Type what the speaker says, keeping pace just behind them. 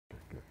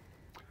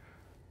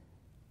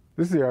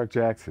This is Eric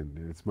Jackson,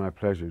 and it's my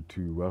pleasure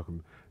to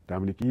welcome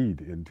Dominique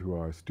Eade into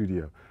our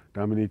studio.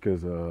 Dominique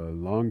is a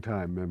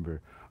longtime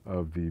member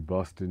of the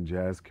Boston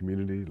jazz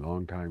community,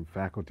 longtime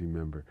faculty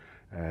member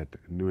at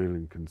New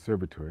England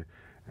Conservatory,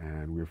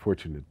 and we're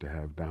fortunate to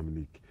have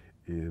Dominique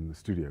in the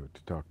studio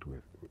to talk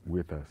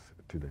with us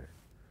today.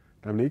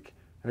 Dominique,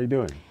 how you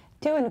doing?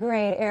 Doing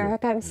great,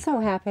 Eric. I'm so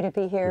happy to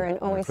be here and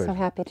always so pleasure.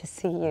 happy to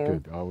see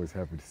you. Good, always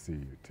happy to see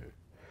you too.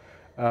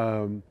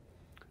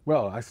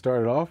 Well, I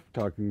started off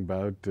talking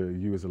about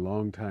you as a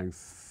longtime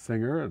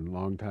singer and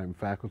longtime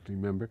faculty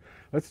member.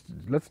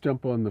 Let's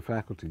jump on the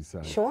faculty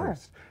side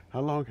first.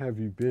 How long have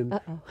you been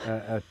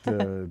at New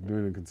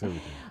England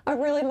Conservatory? A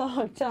really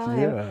long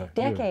time,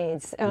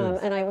 decades.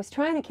 And I was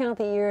trying to count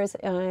the years.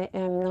 I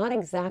am not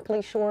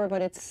exactly sure,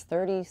 but it's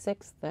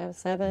 36,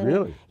 7.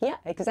 Really? Yeah,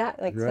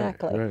 exactly.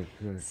 Right.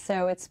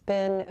 So it's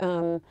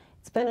been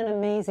an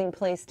amazing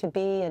place to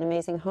be, an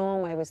amazing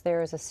home. I was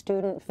there as a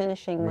student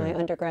finishing my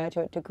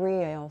undergraduate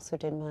degree. I also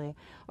did my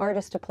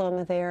artist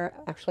diploma there,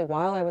 actually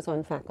while I was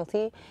on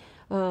faculty.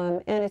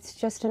 And it's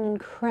just an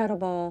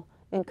incredible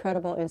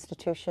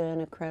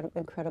institution,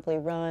 incredibly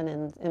run,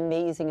 and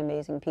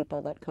amazing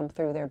people that come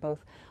through there,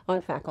 both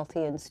on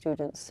faculty and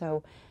students.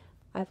 So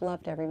I've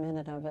loved every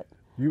minute of it.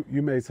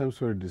 You made some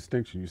sort of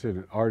distinction. You said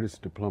an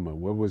artist diploma.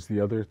 What was the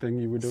other thing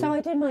you were doing? So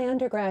I did my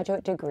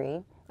undergraduate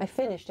degree. I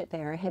finished it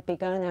there. I had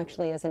begun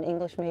actually as an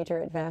English major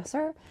at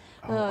Vassar.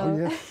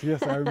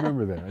 Yes, I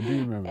remember that. I do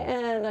remember that.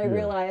 And I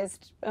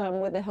realized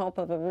with the help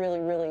of a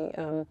really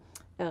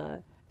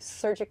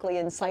surgically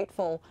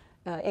insightful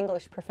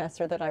English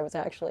professor that I was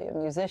actually a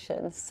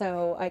musician.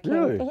 So I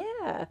came,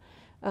 Miss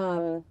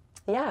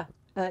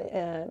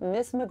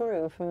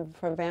McGrew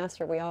from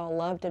Vassar. We all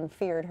loved and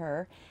feared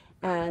her.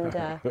 And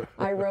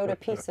I wrote a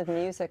piece of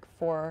music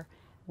for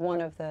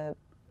one of the,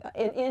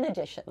 in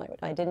addition,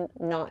 I didn't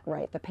not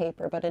write the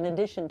paper, but in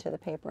addition to the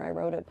paper, I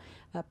wrote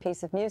a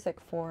piece of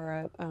music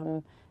for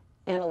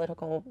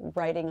analytical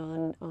writing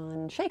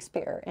on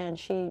Shakespeare. And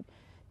she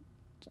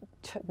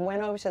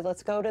went over, said,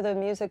 let's go to the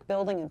music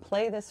building and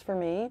play this for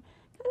me.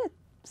 It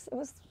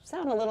was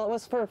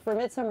for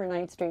Midsummer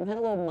Night's Dream, had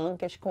a little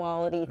monkish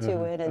quality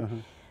to it.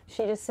 And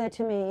she just said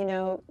to me, you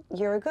know,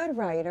 you're a good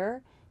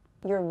writer.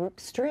 You're an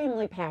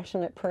extremely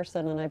passionate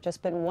person, and I've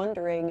just been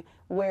wondering,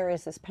 where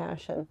is this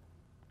passion?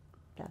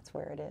 That's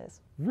where it is.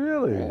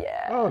 Really?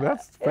 Yeah. Oh,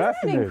 that's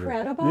fascinating. Isn't that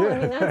incredible? Yeah. I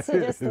mean, that's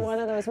just one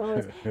of those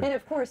moments. And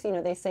of course, you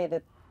know, they say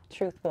that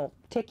truth will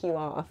tick you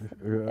off.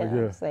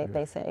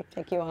 They say,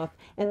 tick you off,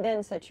 and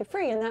then set you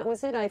free. And that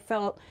was it. I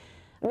felt,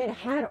 I mean, I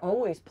had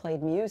always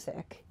played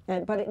music,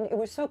 but it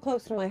was so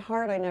close to my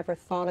heart, I never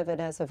thought of it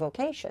as a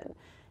vocation.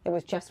 It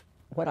was just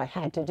what I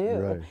had to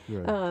do.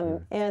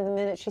 And the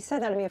minute she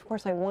said that to me, of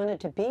course, I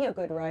wanted to be a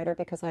good writer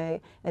because I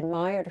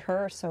admired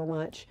her so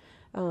much.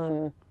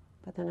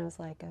 But then I was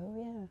like,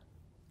 oh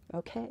yeah,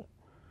 okay.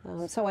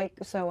 So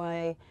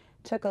I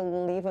took a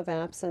leave of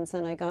absence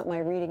and I got my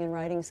reading and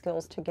writing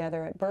skills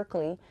together at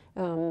Berkeley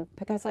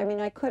because I mean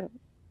I could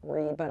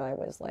read, but I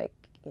was like,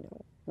 you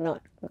know,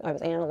 I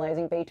was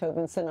analyzing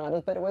Beethoven's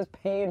sonatas, but it was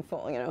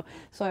painful, you know.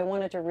 So I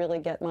wanted to really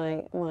get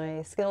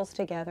my skills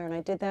together, and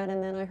I did that.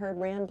 And then I heard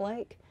Rand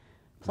Blake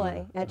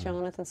play at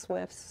Jonathan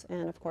Swift's,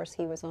 and of course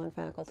he was on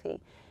faculty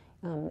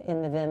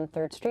in the then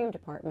Third Stream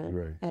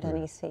department at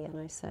NEC, and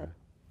I said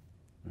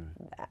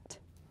that.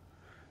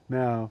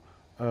 Now,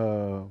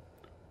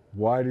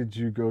 why did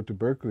you go to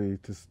Berkeley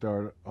to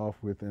start off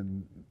with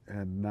and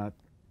not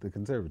the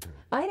conservatory?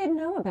 I didn't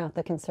know about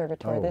the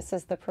conservatory. This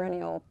is the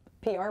perennial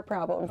PR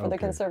problem for the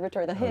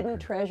conservatory, the hidden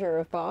treasure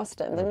of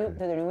Boston,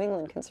 the New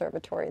England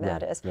Conservatory,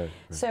 that is.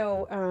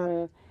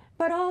 So,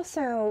 but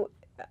also,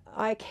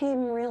 I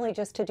came really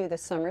just to do the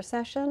summer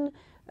session.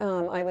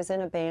 I was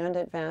in a band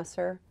at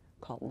Vassar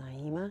called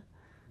Naima,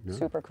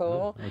 super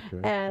cool.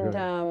 And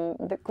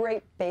the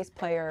great bass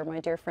player,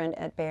 my dear friend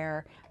Ed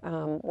Baer,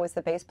 was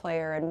the bass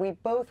player, and we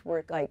both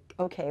were like,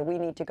 okay, we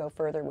need to go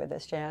further with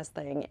this jazz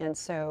thing. And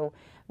so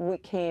we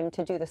came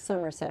to do the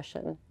summer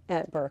session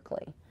at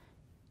Berkeley.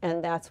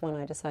 And that's when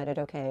I decided,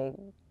 okay,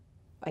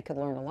 I could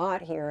learn a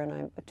lot here, and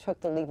I took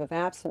the leave of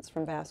absence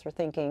from Vassar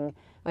thinking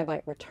I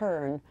might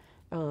return,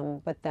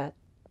 but that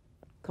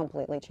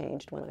completely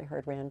changed when I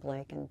heard Rand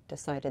Blake and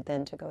decided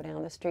then to go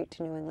down the street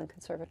to New England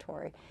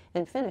Conservatory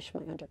and finish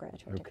my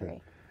undergraduate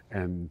degree.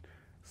 And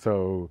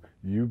so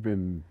you've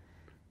been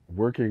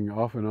working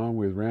off and on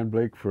with Rand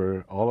Blake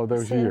for all of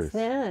those years?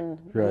 Since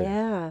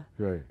then,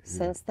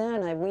 Since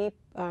then,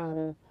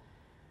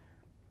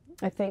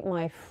 I think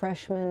my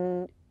first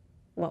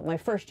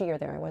year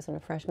there, I wasn't a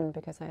freshman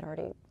because I'd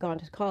already gone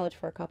to college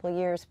for a couple of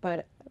years,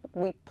 but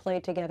we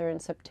played together in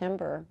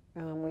September.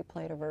 We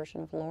played a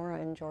version of Laura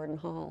in Jordan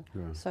Hall.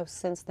 So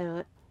since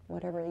that,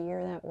 whatever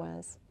year that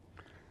was.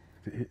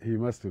 He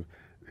must have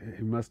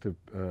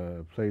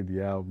played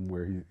the album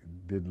where he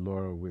did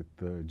Laura with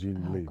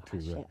Jeannie Lee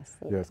too, right?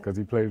 Yes, because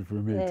he played it for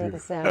me too.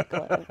 Exactly.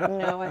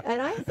 No,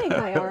 and I think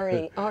I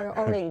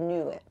already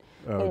knew it.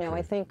 You know,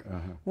 I think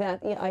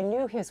that I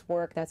knew his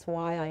work. That's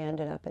why I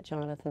ended up at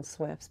Jonathan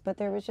Swift's. But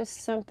there was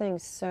just something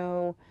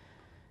so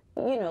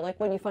you know, like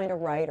when you find a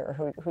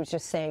writer who's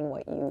just saying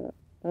what you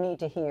need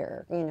to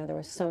hear. You know, there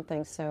was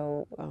something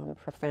so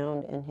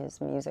profound in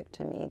his music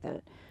to me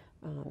that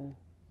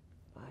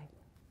I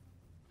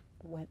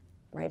went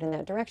right in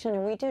that direction.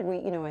 And we did.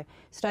 You know, I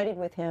studied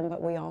with him,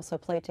 but we also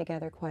played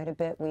together quite a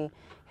bit. We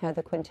had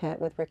the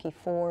quintet with Ricky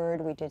Ford.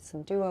 We did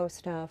some duo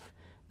stuff.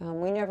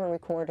 We never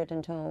recorded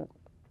until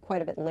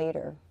quite a bit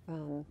later,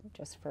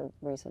 just for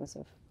reasons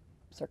of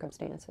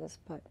circumstances.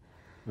 But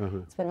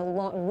it's been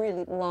a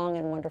really long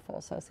and wonderful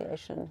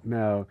association.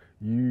 Now,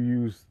 you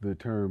use the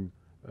term,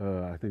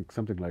 I think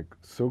something like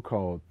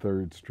so-called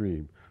third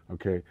stream.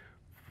 Okay,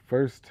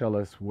 first tell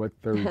us what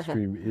third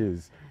stream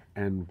is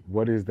and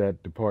what is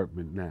that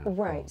department now?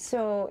 Right, called?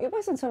 So it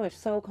wasn't so much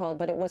so-called,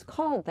 but it was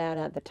called that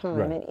at the time.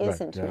 Right, It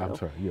isn't right. Yeah, now. I'm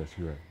sorry, yes,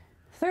 you're right.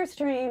 Third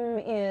stream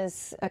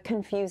is a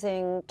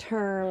confusing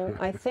term.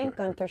 I think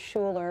Gunther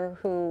Schuller,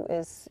 who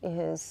is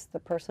the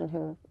person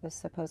who is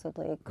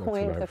supposedly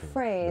coined the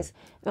phrase,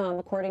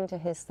 according to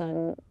his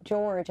son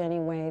George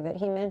anyway, that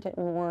he meant it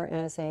more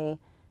as a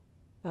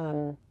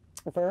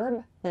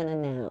verb than a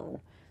noun.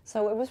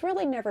 So it was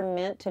really never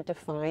meant to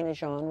define a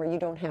genre. You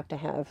don't have to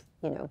have,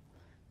 you know,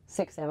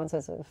 6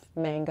 ounces of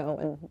mango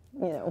and,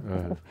 you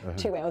know,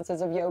 2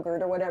 ounces of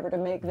yogurt or whatever to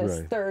make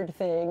this third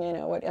thing, you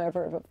know,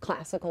 whatever,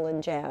 classical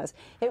and jazz.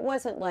 It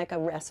wasn't like a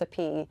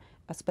recipe,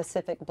 a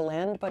specific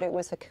blend, but it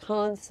was a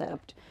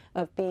concept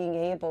of being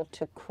able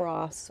to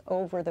cross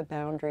over the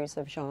boundaries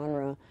of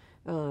genre.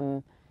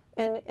 And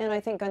I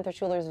think Gunther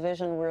Schuller's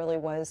vision really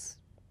was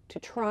to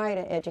try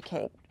to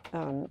educate,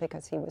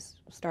 because he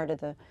started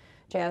the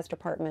jazz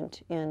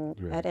department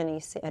at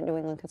New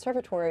England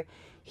Conservatory.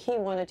 He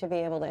wanted to be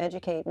able to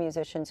educate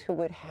musicians who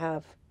would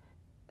have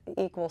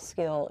equal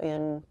skill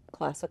in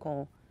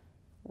classical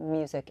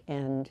music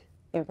and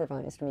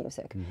improvised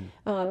music.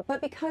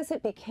 But because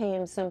it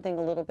became something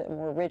a little bit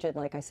more rigid,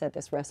 like I said,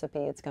 this recipe,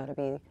 it's got to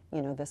be,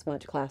 you know, this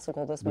much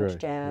classical, this much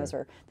jazz,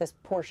 or this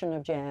portion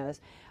of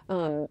jazz.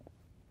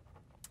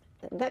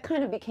 That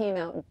kind of became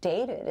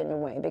outdated in a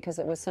way because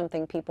it was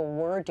something people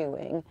were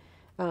doing.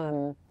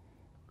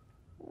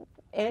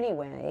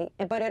 Anyway,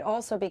 but it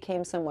also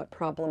became somewhat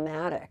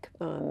problematic.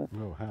 Oh,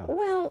 how?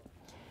 Well,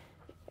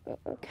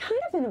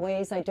 kind of in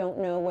ways I don't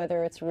know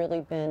whether it's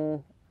really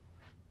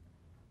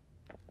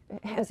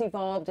has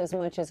evolved as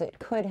much as it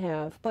could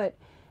have. But,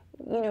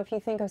 you know, if you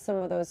think of some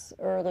of those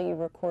early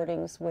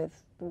recordings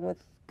with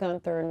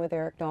Gunther and with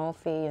Eric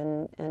Dolphy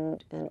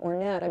and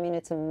Ornette, I mean,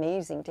 it's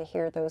amazing to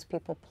hear those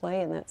people play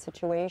in that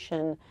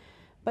situation.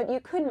 But you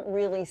couldn't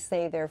really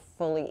say they're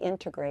fully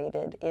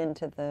integrated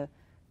into the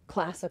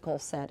classical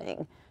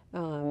setting,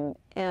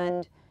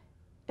 and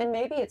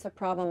maybe it's a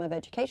problem of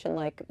education.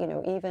 Like, you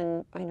know,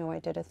 even I know I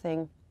did a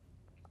thing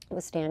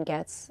with Stan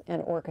Getz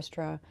and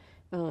orchestra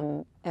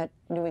at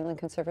New England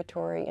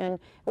Conservatory, and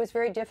it was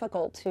very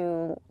difficult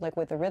to, like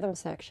with the rhythm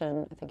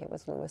section, I think it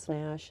was Louis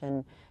Nash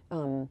and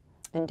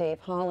Dave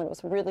Holland. It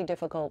was really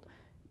difficult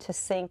to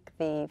sync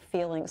the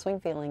swing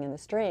feeling in the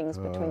strings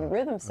between the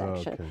rhythm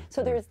section. Okay.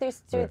 So there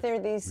are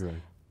these.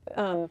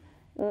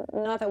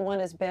 Not that one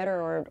is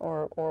better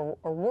or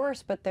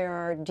worse, but there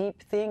are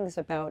deep things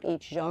about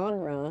each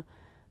genre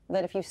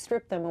that if you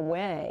strip them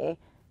away,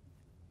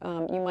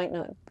 you might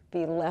not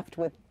be left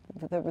with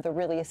the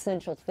really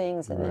essential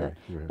things in that.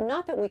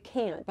 Not that we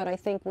can't, but I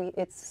think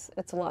it's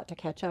a lot to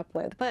catch up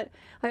with. But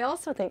I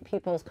also think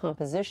people's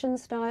composition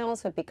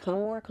styles have become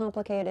more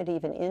complicated,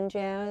 even in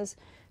jazz,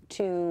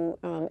 to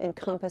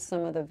encompass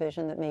some of the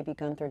vision that maybe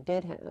Gunther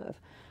did have.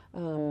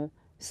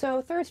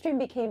 So third stream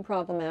became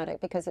problematic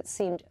because it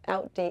seemed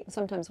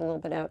sometimes a little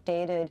bit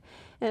outdated,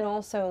 and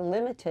also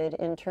limited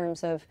in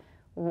terms of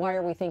why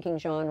are we thinking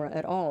genre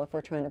at all? If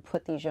we're trying to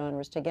put these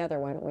genres together,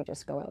 why don't we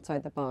just go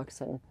outside the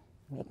box and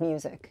make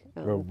music?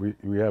 Well,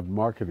 we have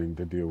marketing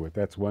to deal with.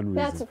 That's one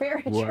reason. That's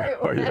very true.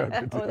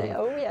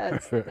 Oh,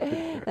 yes.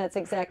 That's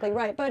exactly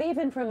right. But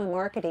even from a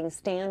marketing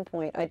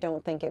standpoint, I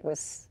don't think it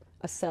was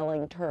a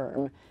selling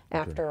term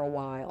after a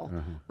while.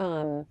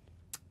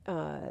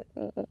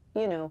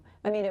 You know,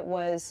 I mean, it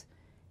was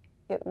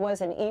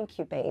an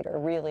incubator,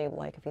 really,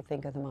 like if you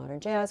think of the Modern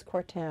Jazz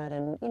Quartet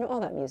and, you know, all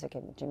that music,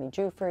 and Jimmy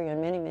Giuffre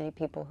and many, many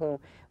people who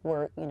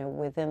were, you know,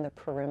 within the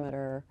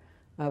perimeter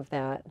of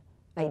that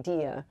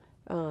idea.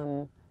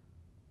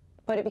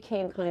 But it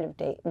became kind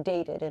of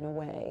dated in a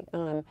way.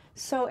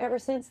 So ever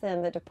since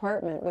then, the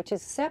department, which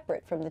is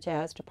separate from the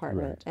jazz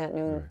department at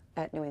New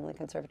England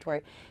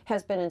Conservatory,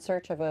 has been in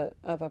search of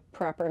a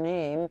proper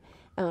name.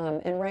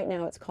 And right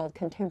now it's called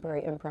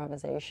Contemporary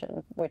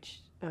Improvisation, which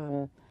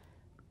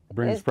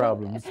brings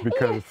problems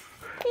because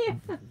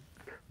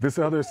this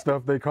other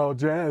stuff they call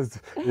jazz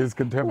is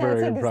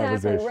contemporary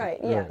improvisation. That's exactly right.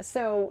 Yeah.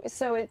 So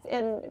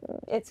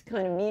it's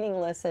kind of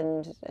meaningless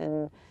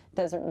and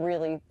doesn't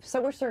really.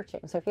 So we're searching.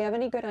 So if you have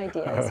any good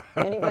ideas,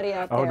 anybody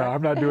out there? Oh no,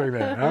 I'm not doing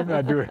that. I'm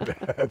not doing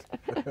that.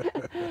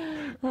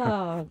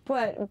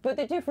 But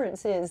the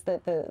difference is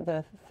that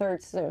the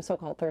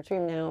so-called third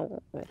stream now.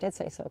 I did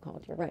say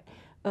so-called. You're right.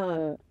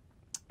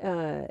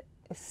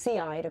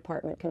 CI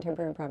department,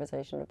 Contemporary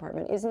Improvisation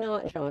Department, is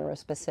not genre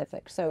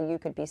specific. So you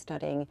could be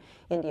studying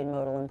Indian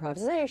modal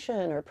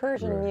improvisation or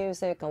Persian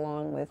music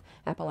along with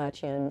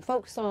Appalachian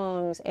folk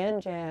songs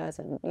and jazz,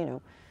 and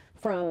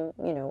from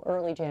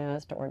early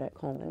jazz to Ornette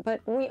Coleman. But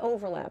we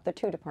overlap, the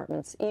two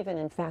departments, even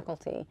in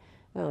faculty,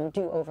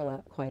 do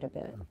overlap quite a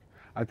bit.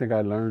 I think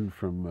I learned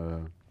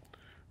from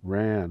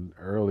Rand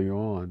early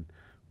on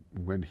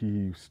when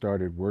he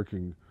started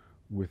working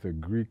with a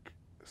Greek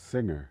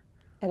singer.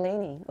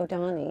 Eleni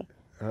O'Dani.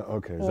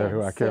 Okay, is that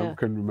who? I couldn't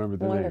remember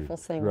the name. Wonderful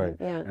singer, right?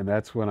 Yeah. And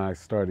that's when I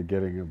started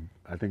getting,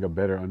 I think, a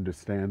better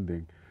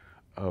understanding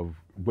of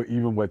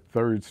even what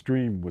third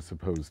stream was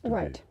supposed to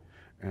be.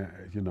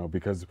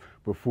 Because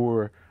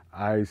before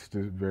I used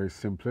to very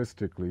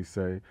simplistically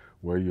say,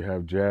 well, you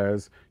have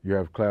jazz, you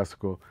have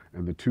classical,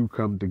 and the two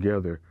come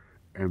together,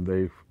 and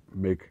they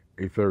make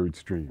a third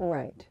stream.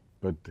 Right.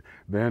 But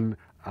then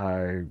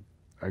I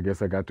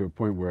guess I got to a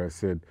point where I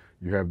said,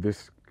 you have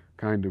this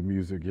kind of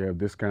music, you have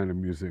this kind of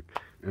music,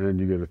 and then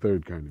you get a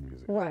third kind of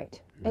music.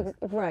 Right, Yes.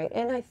 right.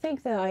 And I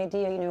think the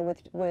idea,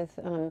 with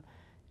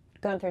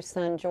Gunther's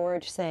son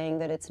George saying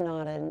that it's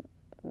not a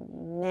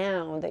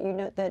noun,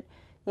 that that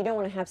you don't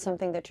want to have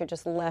something that you're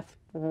just left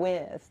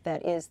with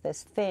that is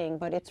this thing,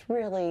 but it's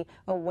really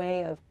a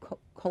way of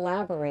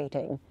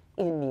collaborating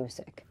in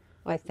music,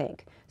 I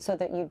think, so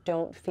that you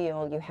don't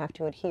feel you have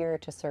to adhere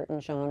to certain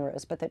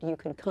genres, but that you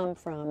can come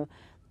from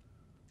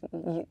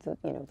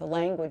the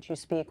language you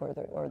speak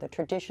or the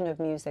tradition of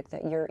music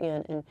that you're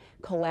in and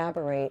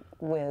collaborate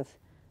with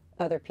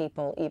other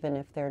people, even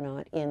if they're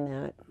not in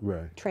that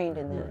trained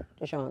in that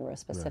genre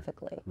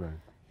specifically. Right.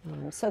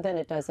 So then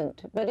it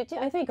doesn't. But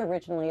I think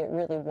originally it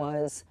really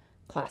was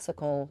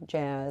classical,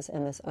 jazz,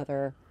 and this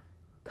other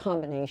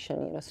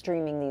combination.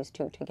 Streaming these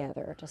two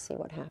together to see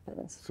what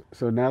happens.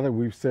 So now that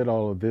we've said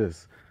all of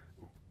this,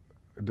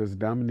 does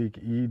Dominique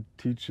Eade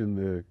teach in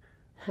the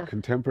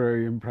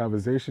Contemporary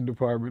Improvisation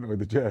Department or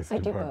the Jazz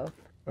Department? I do both.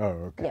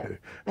 Oh, okay.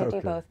 Yeah, I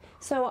do both.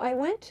 So I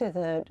went to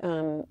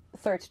the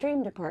third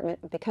stream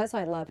department because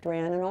I loved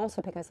Rand, and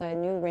also because I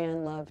knew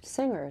Rand loved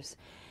singers.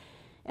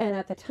 And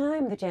at the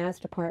time, the jazz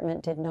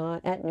department at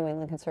New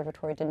England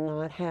Conservatory did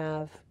not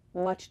have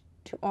much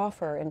to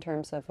offer in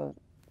terms of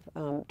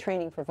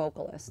training for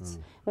vocalists.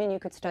 I mean, you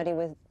could study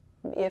with,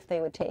 if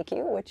they would take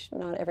you, which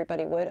not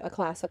everybody would, a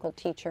classical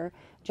teacher.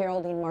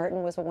 Geraldine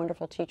Martin was a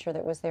wonderful teacher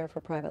that was there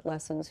for private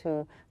lessons,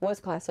 who was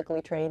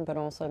classically trained but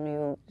also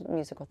knew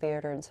musical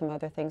theater and some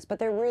other things. But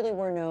there really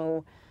were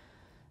no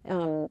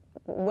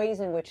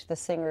ways in which the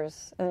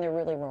singers, and there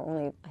really were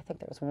only, I think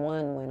there was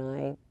one when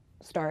I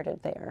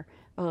started there,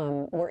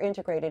 were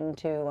integrated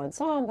into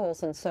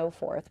ensembles and so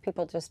forth.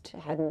 People just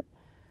hadn't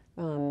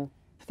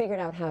figured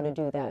out how to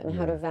do that and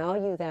how to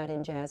value that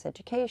in jazz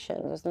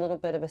education. There's a little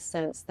bit of a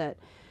sense that,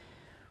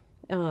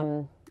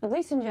 at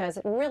least in jazz,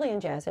 really in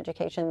jazz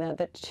education, that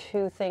the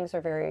two things are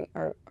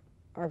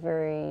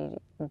very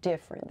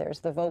different. There's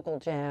the vocal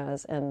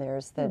jazz, and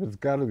there's the... There's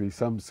got to be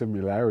some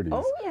similarities.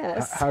 Oh,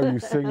 yes. How you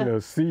sing a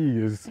C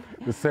is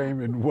the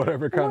same in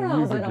whatever kind of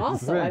music but you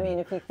also, sing. I mean,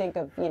 if you think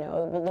of,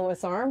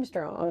 Louis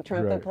Armstrong,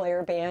 trumpet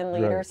player, band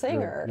leader,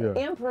 singer,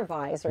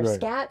 improviser,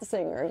 scat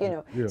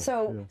singer,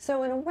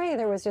 So in a way,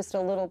 there was just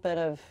a little bit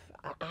of,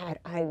 I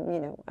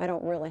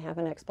don't really have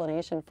an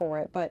explanation for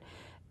it, but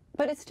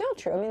it's still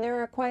true. I mean, there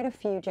are quite a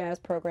few jazz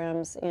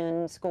programs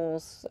in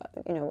schools,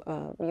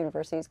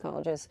 universities,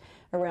 colleges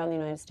around the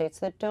United States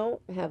that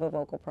don't have a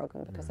vocal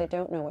program because they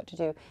don't know what to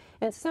do.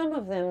 And some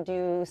of them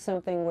do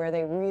something where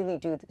they really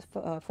do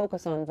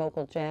focus on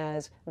vocal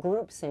jazz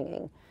group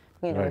singing,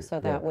 so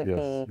that would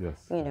be,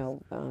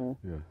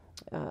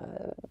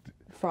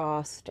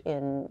 Frost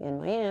in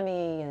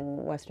Miami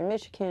and Western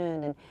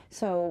Michigan. And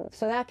so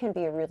that can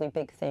be a really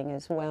big thing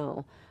as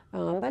well.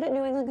 But at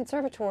New England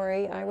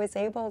Conservatory, I was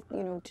able,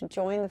 to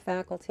join the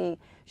faculty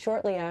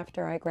shortly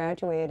after I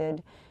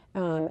graduated,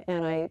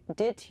 and I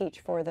did teach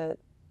for the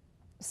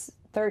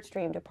third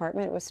stream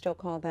department. It was still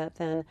called that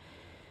then.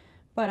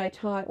 But I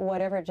taught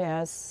whatever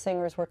jazz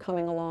singers were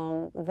coming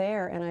along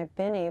there, and I've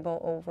been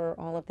able over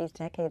all of these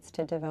decades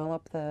to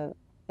develop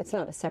it's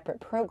not a separate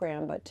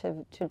program, but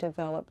to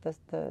develop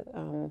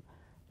the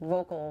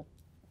vocal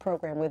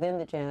program within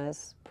the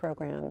jazz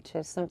program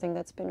to something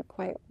that's been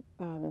quite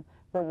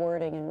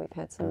rewarding, and we've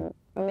had some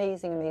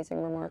amazing,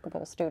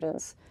 remarkable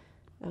students,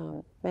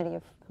 many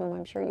of whom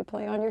I'm sure you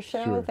play on your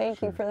show.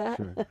 Thank you for that.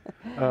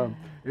 Sure.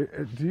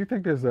 Do you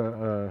think there's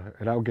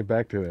and I'll get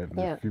back to that in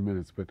a few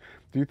minutes, but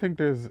do you think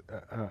there's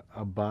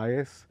a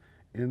bias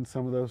in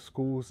some of those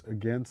schools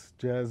against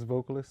jazz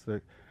vocalists?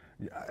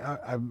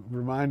 I'm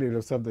reminded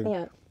of something.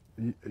 Yeah.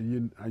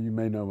 You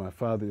may know my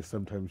father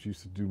sometimes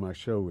used to do my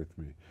show with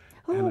me.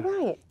 Oh,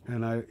 right.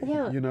 And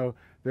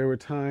there were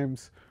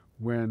times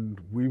when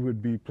we would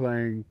be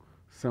playing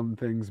some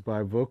things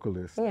by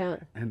vocalists,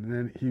 and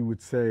then he would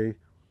say,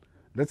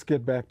 let's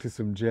get back to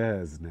some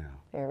jazz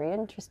now. Very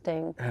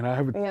interesting. And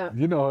I would,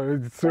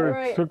 it sort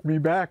of took me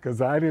back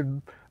because I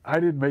didn't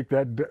make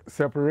that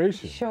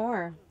separation.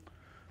 Sure.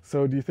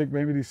 So do you think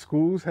maybe these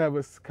schools have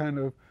a kind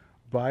of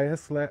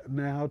bias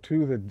now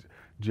too, that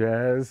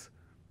jazz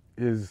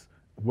is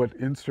what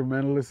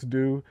instrumentalists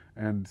do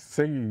and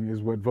singing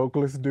is what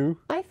vocalists do?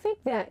 I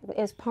think that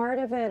is part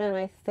of it, and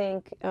I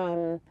think,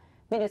 I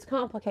mean, it's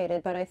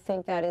complicated, but I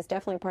think that is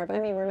definitely part of it.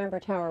 I mean, remember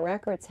Tower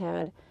Records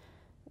had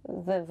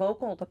the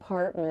vocal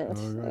department,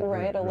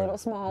 right? A little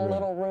small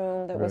little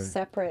room that was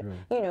separate,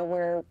 you know,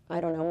 where, I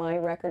don't know, my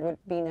record would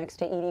be next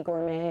to Eade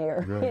Gourmet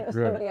or, you know,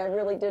 somebody I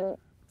really didn't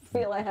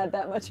feel I had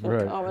that much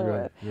in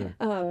common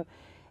with.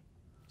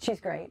 She's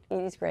great.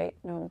 Eade's great.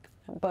 No,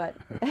 but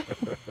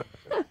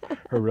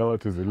her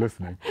relatives are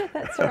listening.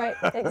 That's right,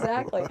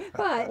 exactly.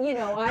 But, you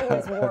know, I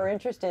was more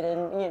interested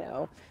in, you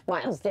know,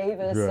 Miles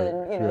Davis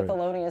and, you know,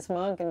 Thelonious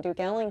Monk and Duke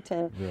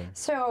Ellington.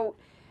 So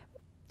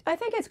I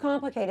think it's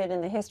complicated in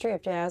the history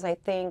of jazz. I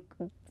think,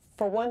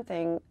 for one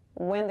thing,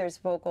 when there's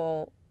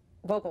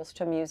vocals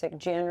to music,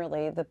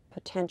 generally the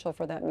potential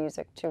for that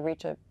music to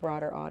reach a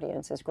broader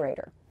audience is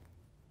greater,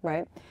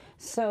 right?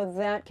 So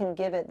that can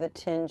give it the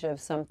tinge of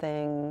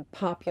something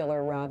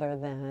popular rather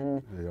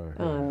than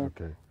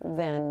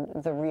than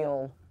the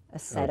real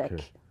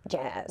aesthetic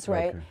jazz,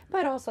 right?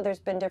 But also there's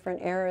been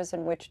different eras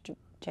in which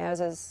jazz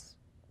is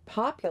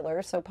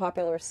popular, so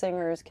popular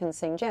singers can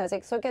sing jazz.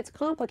 So it gets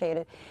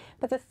complicated.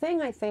 But the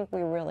thing I think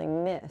we really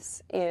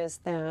miss is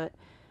that,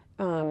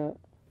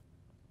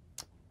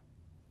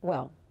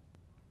 well,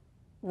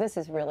 this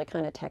is really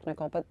kind of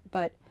technical,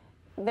 but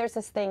there's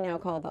this thing now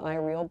called the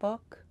iReal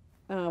book,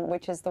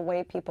 which is the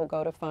way people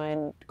go to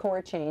find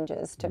chord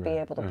changes to be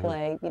able to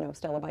play, you know,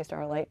 Stella by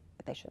Starlight.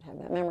 They should have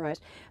that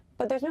memorized.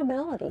 But there's no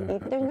melody.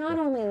 There's not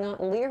only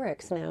not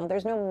lyrics now,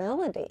 there's no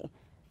melody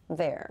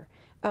there.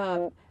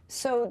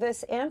 So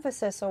this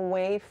emphasis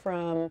away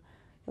from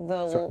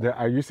the... So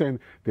are you saying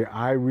the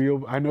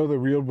iReal... I know the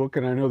real book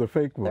and I know the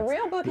fake book. The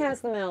real book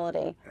has the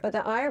melody, but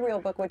the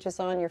iReal book, which is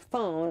on your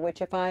phone, which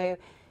if I,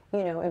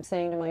 you know, am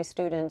saying to my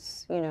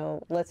students, you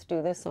know, let's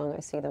do this song, I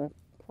see them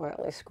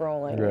quietly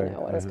scrolling, you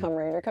know, what is Come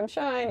Rain or Come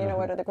Shine, you know,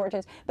 what are the chord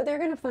changes? But they're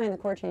going to find the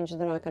chord changes,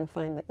 they're not going to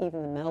find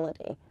even the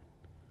melody.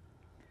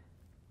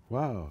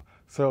 Wow.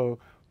 So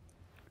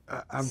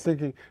I'm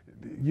thinking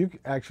you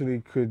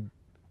actually could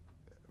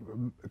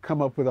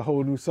come up with a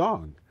whole new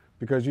song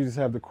because you just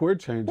have the chord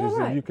changes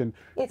and you can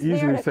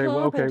easily say, well,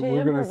 okay,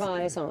 we're going to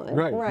improvise on.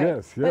 Right,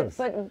 yes.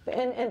 But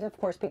and of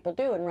course people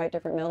do and write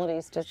different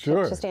melodies to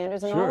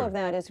standards, and all of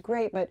that is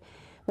great. But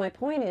my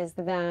point is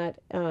that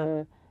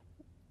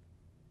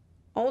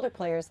older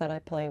players that I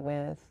play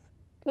with,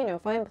 you know,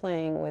 if I'm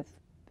playing with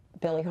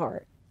Billy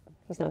Hart,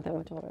 he's not that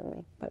much older than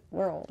me, but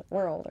we're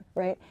older,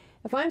 right?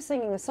 If I'm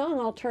singing a song,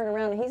 I'll turn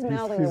around and he's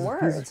mouthing the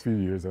words. He's a few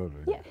years older.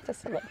 Yeah,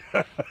 just a little.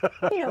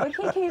 You know, but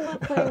he came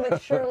up playing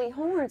with Shirley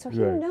Horn, so he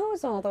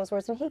knows all those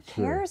words and he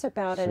cares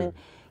about it. And,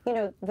 you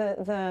know,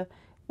 the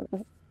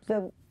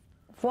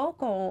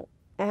vocal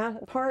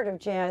part of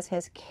jazz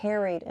has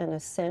carried an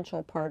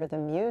essential part of the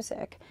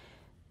music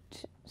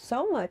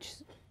so much,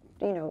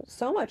 you know,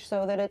 so much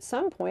so that at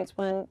some points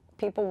when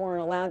people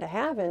weren't allowed to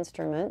have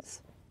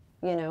instruments,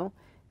 you know,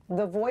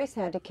 the voice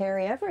had to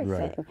carry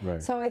everything.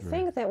 So I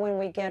think that when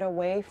we get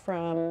away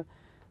from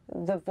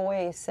the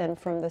voice and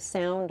from the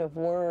sound of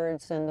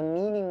words and the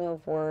meaning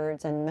of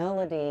words and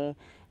melody,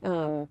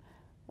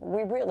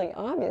 we really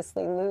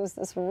obviously lose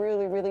this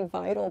really, really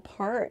vital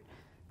part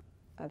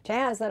of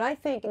jazz that I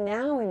think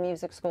now in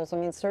music schools, I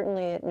mean,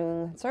 certainly at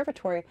England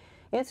Conservatory,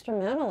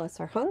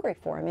 instrumentalists are hungry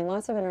for. I mean,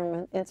 lots of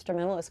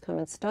instrumentalists come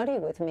and study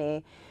with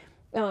me,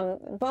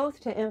 both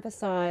to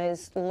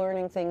emphasize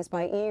learning things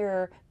by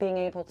ear, being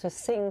able to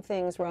sing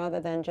things rather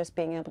than just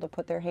being able to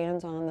put their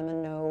hands on them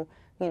and know,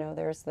 you know,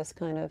 there's this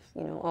kind of,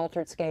 you know,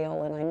 altered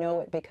scale and I know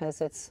it because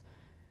it's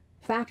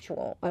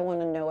factual. I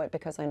want to know it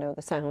because I know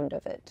the sound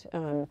of it.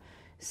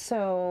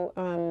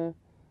 So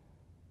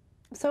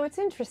it's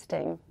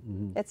interesting.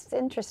 It's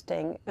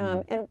interesting.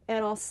 And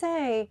I'll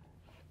say,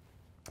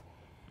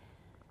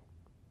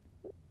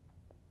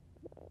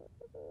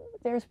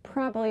 there's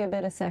probably a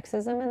bit of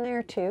sexism in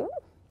there too.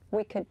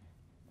 We could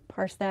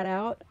parse that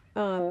out.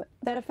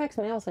 That affects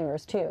male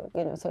singers too,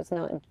 you know, so it's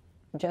not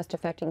just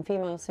affecting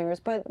female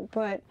singers, but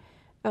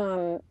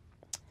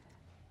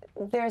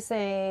there's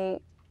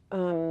a,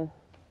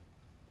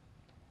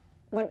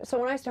 when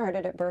I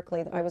started at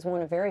Berkeley, I was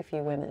one of very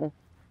few women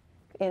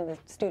in the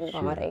student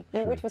body,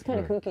 which was kind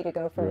of kooky to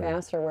go from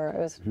Vassar where it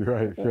was, you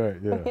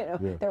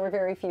know, there were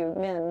very few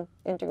men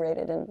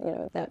integrated in, you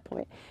know, at that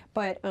point.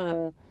 But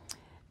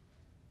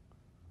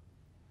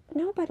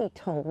nobody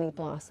told me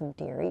Blossom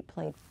Dearie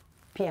played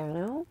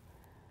piano.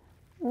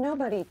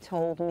 Nobody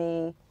told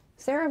me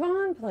Sarah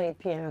Vaughan played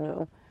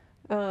piano.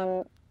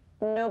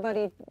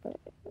 Nobody,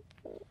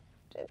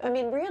 I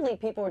mean, really,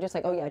 people were just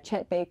like, oh yeah,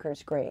 Chet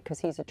Baker's great because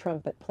he's a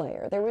trumpet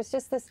player. There was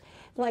just this,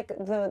 like,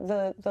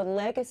 the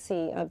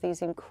legacy of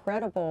these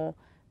incredible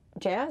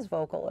jazz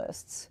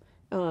vocalists.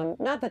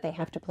 Not that they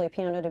have to play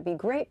piano to be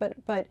great, but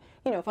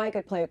you know, if I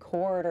could play a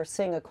chord or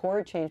sing a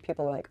chord change,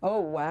 people are like, oh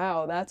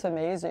wow, that's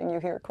amazing, you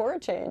hear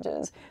chord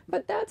changes.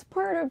 But that's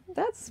part of,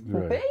 that's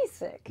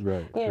basic,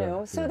 you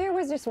know? So there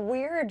was this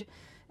weird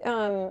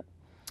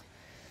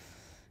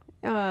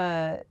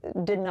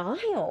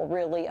denial,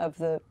 really, of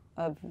the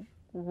of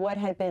what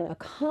had been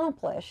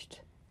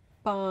accomplished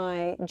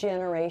by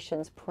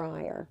generations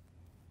prior.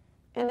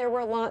 And there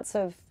were lots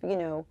of,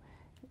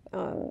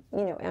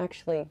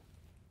 actually,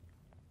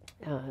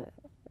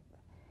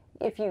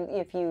 if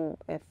you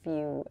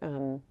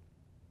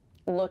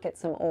look at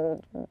some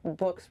old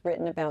books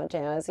written about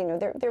jazz,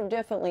 there are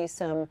definitely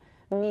some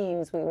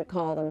memes, we would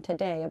call them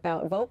today,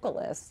 about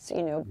vocalists,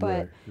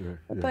 but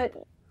but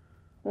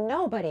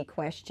nobody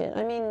questioned.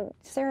 I mean,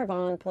 Sarah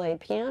Vaughan played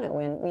piano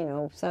and,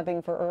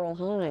 subbing for Earl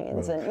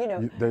Hines,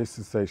 and they used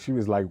to say she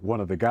was like one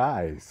of the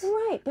guys.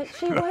 Right, but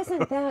she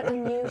wasn't that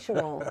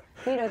unusual.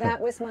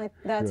 That's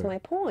my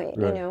point.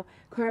 Right.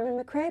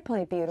 Carmen McRae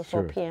played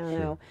beautiful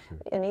piano.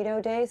 Anita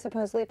O'Day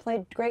supposedly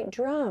played great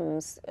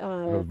drums.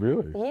 Oh,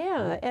 really?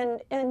 Yeah,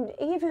 and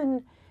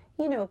even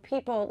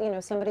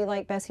people, somebody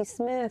like Bessie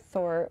Smith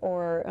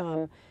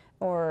or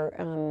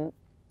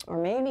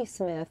Mamie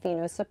Smith,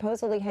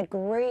 supposedly had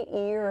great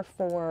ear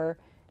for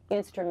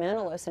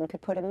instrumentalists and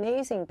could put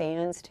amazing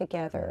bands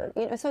together.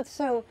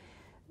 So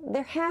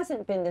there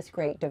hasn't been this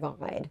great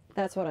divide.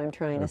 That's what I'm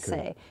trying to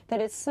say.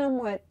 That it's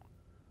somewhat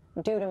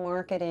due to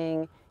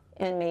marketing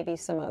and maybe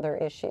some other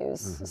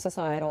issues,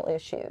 societal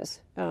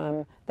issues,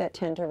 that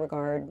tend to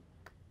regard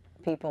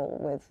people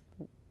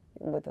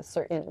with a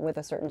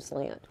certain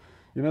slant.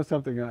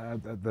 Something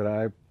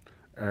that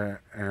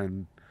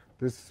and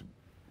this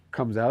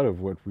comes out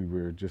of what we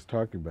were just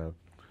talking about.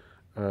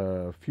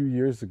 A few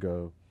years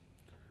ago,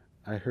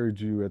 I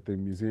heard you at the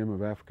Museum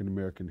of African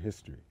American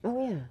History.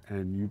 Oh, yeah.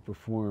 And you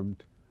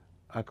performed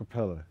a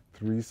cappella,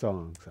 3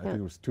 songs. I think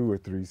it was 2 or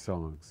 3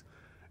 songs.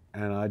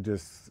 And I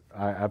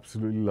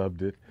absolutely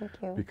loved it. Thank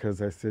you.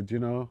 Because I said,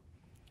 I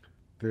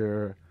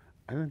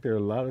think there are a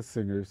lot of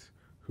singers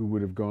who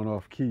would have gone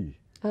off key.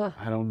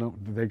 I don't know,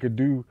 they could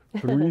do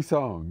 3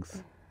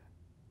 songs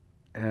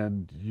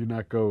and you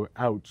not go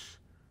ouch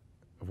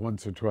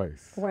once or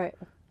twice. Right.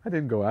 I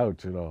didn't go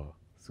ouch at all.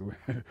 So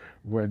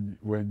when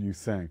you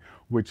sang,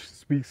 which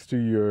speaks to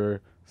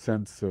your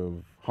sense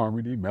of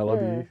harmony,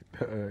 melody,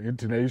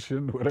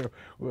 intonation,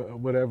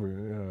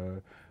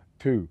 whatever,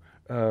 too.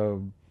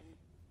 Do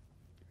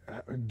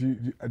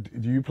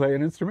you play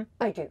an instrument?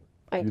 I do.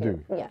 I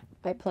do. Yeah,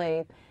 I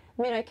play.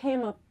 I mean, I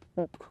came up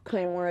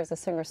kind of more as a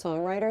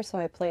singer-songwriter, so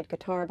I played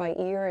guitar by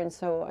ear, and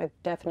so I've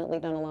definitely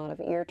done a lot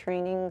of ear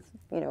training,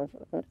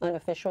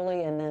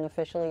 unofficially and then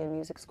officially in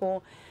music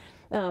school.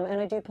 And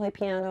I do play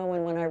piano,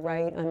 and when I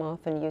write, I'm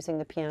often using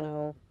the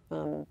piano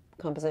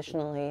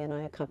compositionally, and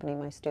I accompany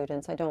my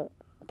students. I don't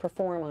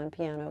perform on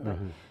piano,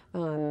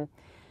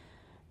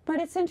 but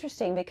it's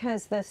interesting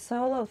because the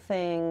solo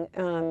thing,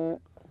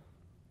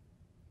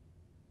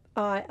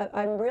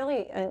 I'm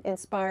really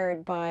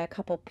inspired by a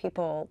couple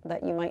people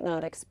that you might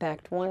not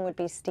expect. One would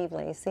be Steve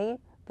Lacy,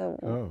 the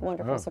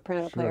wonderful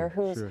soprano player,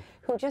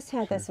 who just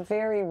had this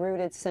very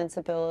rooted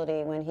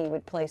sensibility when he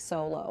would play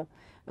solo.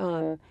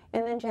 And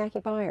then Jackie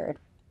Byard,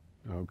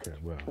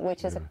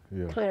 which is a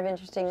kind of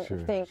interesting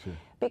thing,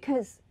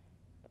 because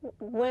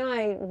when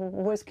I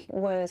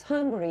was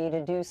hungry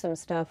to do some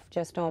stuff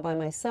just all by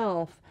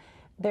myself,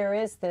 there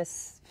is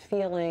this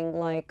feeling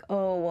like,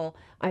 oh, well,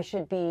 I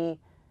should be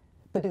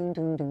singing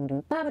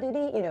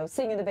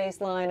the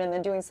bass line and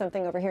then doing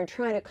something over here,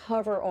 trying to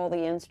cover all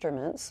the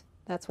instruments.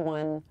 That's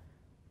one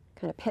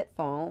kind of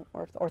pitfall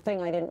or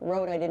thing I didn't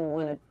want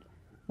to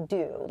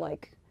do,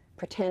 like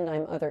pretend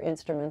I'm other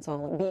instruments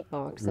all in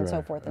beatbox and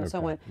so forth and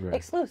so on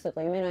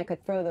exclusively. I mean, I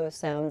could throw those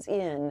sounds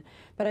in,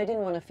 but I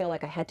didn't want to feel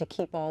like I had to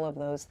keep all of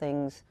those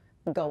things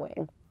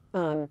going.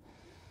 And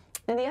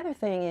the other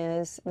thing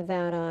is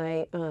that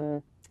I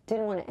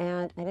didn't want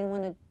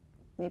to,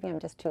 maybe I'm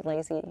just too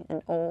lazy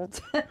and old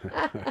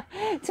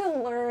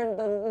to learn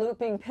the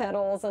looping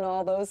pedals and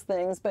all those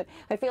things, but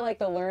I feel like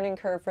the learning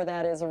curve for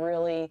that is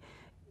really,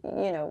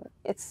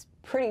 it's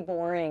pretty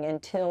boring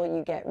until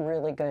you get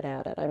really good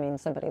at it. I mean,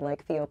 somebody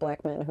like Theo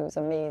Blackman, who's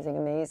amazing,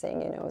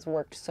 has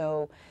worked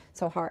so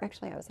hard.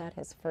 Actually, I was at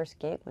his first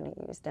gig when he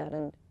used that,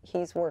 and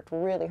he's worked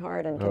really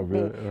hard and can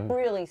be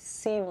really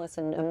seamless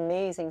and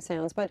amazing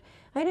sounds. But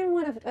I didn't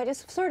want to, I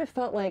just sort of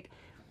felt like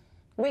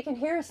we can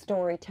hear a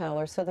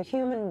storyteller, so the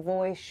human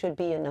voice should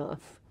be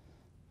enough.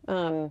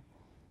 And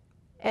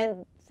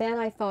then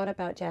I thought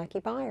about Jackie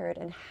Byard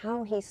and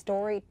how he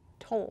story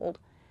told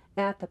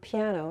at the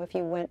piano. If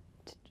you went,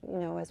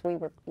 as we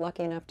were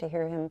lucky enough to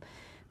hear him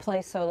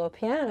play solo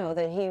piano,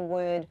 that he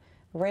would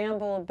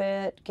ramble a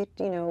bit, get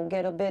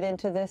a bit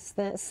into this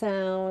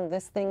sound,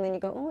 this thing, then you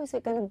go, oh, is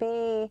it going to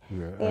be,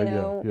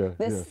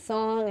 this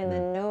song, and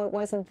then no, it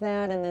wasn't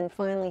that, and then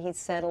finally he'd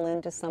settle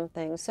into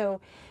something. So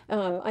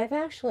I've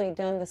actually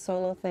done the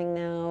solo thing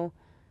now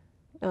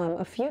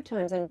a few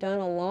times and done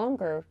a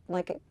longer,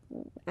 like an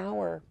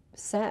hour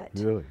set.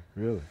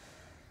 Really?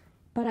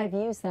 But I've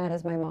used that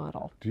as my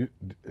model. Do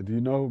you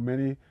know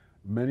many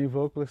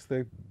vocalists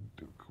that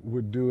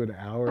would do an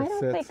hour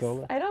set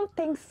solo? I don't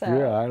think so.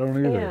 Yeah, I don't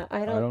either. Yeah,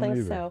 I don't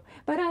think so.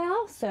 But I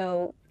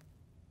also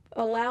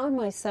allowed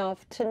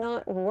myself to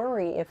not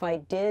worry if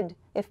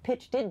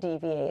pitch did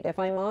deviate, if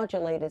I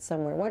modulated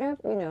somewhere,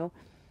 whatever,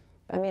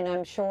 I mean,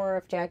 I'm sure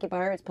if Jackie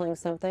Byard's playing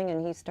something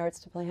and he starts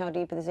to play How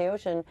Deep Is the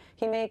Ocean,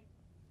 he may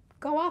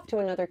go off to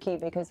another key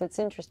because it's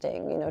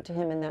interesting, you know, to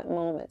him in that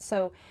moment.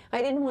 So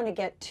I didn't want to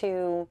get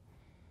too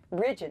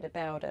rigid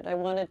about it. I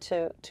wanted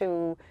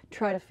to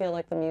try to feel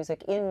like the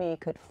music in me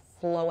could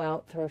flow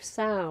out through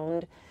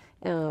sound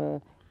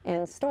and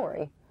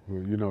story.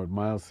 Well, you know what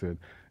Miles said,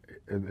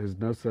 there's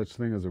no such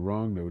thing as a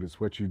wrong note. It's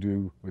what you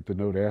do with the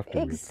note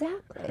afterwards.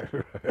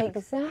 Exactly. Right?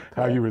 Exactly.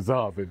 How you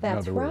resolve it.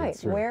 That's in other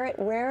right. words.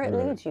 Where it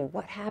leads you.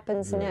 What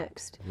happens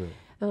next.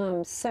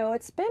 Right. So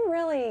it's been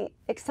really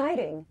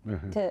exciting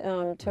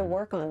to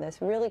work on this.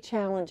 Really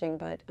challenging,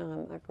 but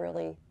I've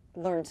really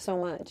learned so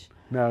much.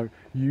 Now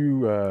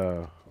you,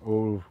 a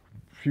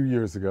few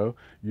years ago,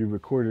 you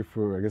recorded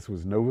for, I guess it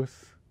was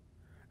Novus,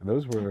 and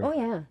those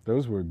were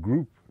those were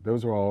group.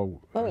 Those are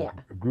all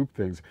group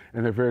things,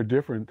 and they're very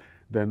different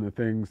than the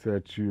things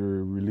that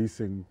you're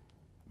releasing.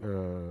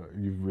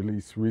 You've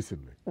released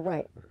recently,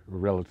 right?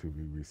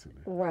 Relatively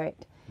recently, right?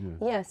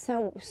 Yeah.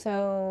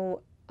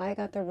 So I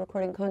got the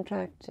recording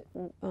contract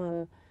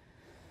for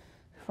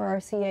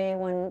RCA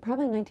when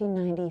probably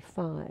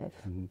 1995,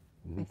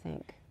 I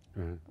think.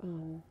 I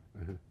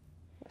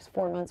was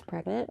 4 months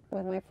pregnant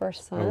with my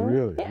first son. Oh,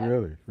 really? Yeah.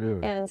 Really?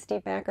 And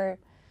Steve Backer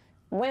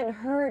went and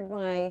heard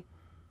my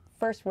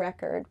first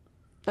record.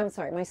 I'm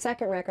sorry, my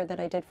second record that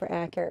I did for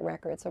Accurate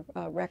Records,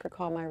 a record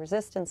called My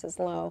Resistance Is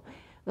Low.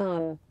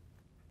 And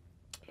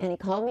he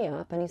called me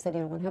up and he said,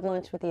 you know, I want to have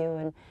lunch with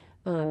you.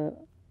 And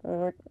we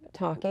were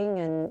talking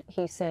and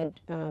he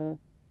said,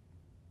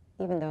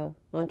 even though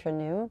Mantra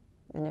knew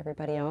and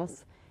everybody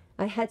else,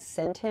 I had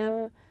sent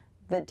him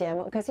the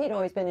demo, because he'd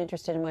always been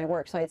interested in my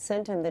work. So I had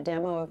sent him the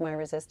demo of My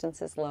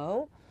Resistance Is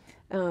Low.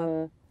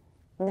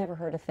 Never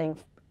heard a thing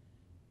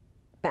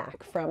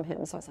back from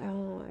him. So I was like,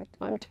 oh,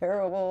 I'm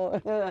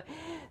terrible.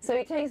 So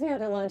he takes me out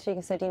to lunch.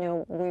 He said, you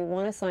know, we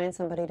want to sign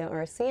somebody to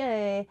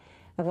RCA,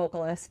 a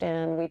vocalist,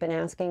 and we've been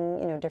asking,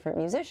 you know, different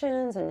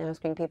musicians and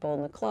asking people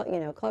in the club, you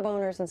know, club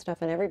owners and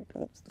stuff, and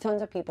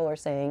tons of people are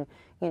saying,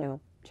 you know,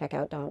 check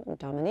out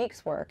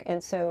Dominique's work.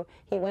 And so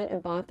he went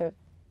and bought the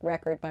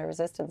record by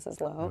Resistance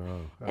Is Low,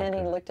 and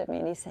he looked at me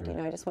and he said, you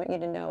know, I just want you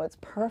to know it's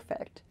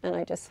perfect. And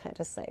I just had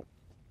to say,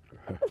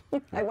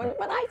 I went,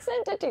 but I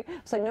sent it to you.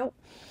 I was like, nope.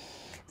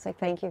 It's like,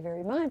 thank you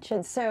very much.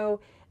 And so,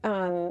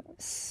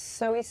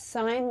 so he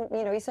signed,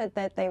 you know, he said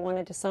that they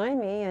wanted to sign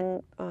me,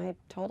 and I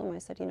told him, I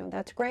said, you know,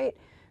 that's great,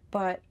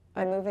 but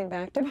I'm moving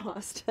back to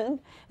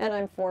Boston, and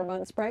I'm 4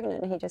 months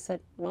pregnant. And he just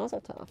said,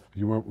 Mazel tov.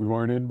 We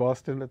weren't in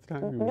Boston at the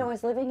time? No, I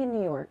was living in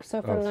New York.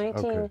 So from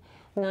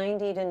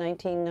 1990 to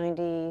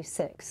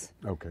 1996,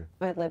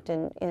 I lived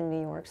in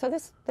New York. So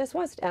this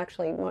was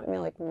actually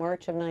like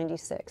March of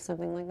 96,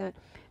 something like that.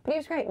 But he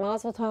was great,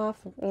 Mazel tov,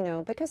 you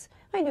know, because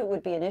I knew it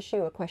would be an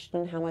issue, a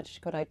question, how much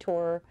could I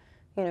tour,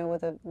 you know,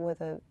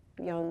 with a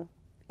young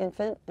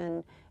infant,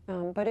 and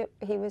but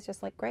he was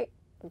just like, great,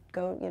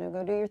 go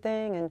do your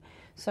thing. And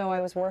so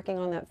I was working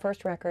on that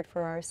first record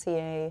for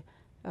RCA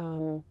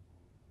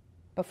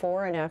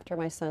before and after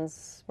my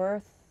son's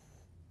birth.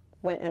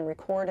 Went and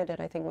recorded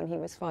it, I think, when he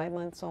was 5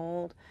 months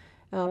old.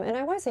 And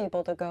I was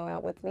able to go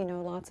out with, you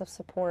know, lots of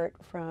support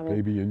from...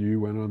 Baby and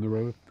you went on the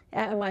road?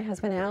 My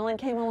husband Alan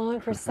came along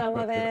for some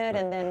of it,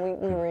 and then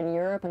we were in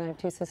Europe, and I have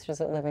two sisters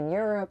that live in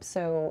Europe,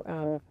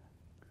 so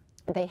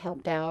they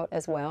helped out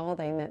as well.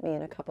 They met me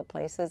in a couple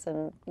places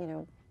and, you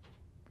know,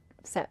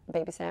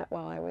 babysat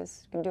while I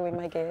was doing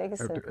my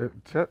gigs.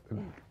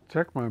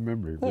 Check my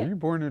memory. Were you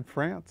born in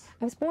France?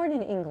 I was born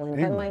in England,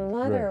 but my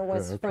mother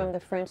was from the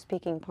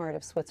French-speaking part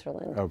of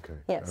Switzerland.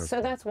 Yes, so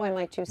that's why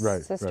my two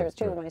sisters,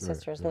 two of my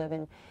sisters live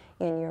in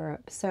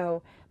Europe.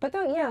 So, but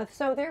though, yeah,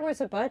 so there was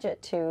a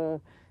budget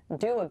to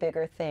do a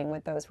bigger thing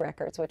with those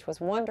records, which was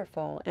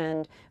wonderful.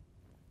 And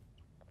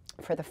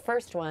for the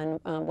first one,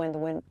 when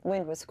the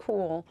wind was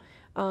cool,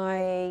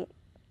 I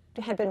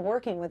had been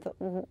working with,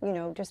 you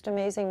know, just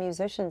amazing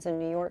musicians in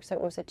New York, so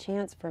it was a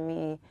chance for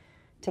me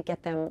to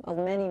get them,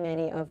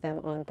 many of them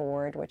on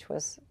board, which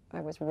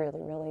I was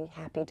really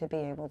happy to be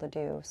able to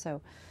do.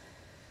 So,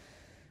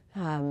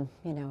 you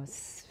know,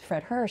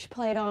 Fred Hirsch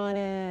played on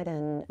it,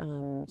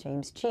 and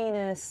James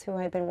Genus, who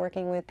I'd been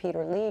working with,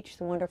 Peter Leach,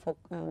 the wonderful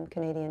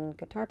Canadian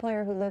guitar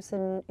player who lives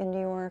in New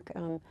York,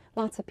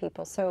 lots of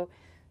people. So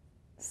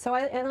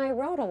I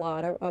wrote a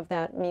lot of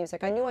that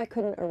music. I knew I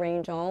couldn't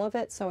arrange all of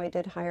it, so I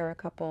did hire a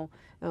couple.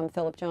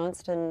 Philip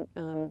Johnston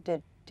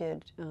did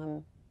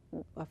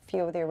a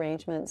few of the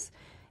arrangements,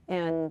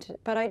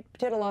 but I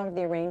did a lot of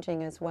the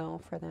arranging as well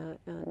for that.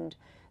 And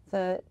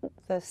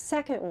the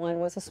second one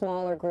was a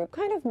smaller group,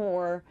 kind of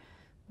more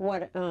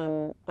what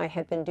I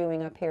had been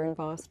doing up here in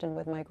Boston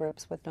with my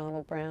groups with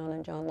Donald Brown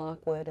and John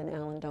Lockwood and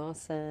Alan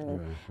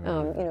Dawson,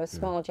 and you know,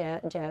 small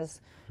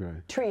jazz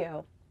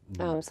trio.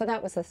 So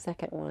that was the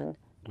second one.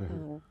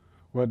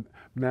 Well,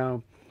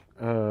 now,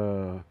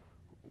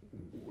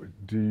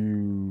 do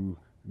you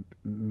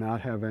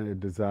not have any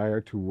desire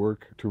to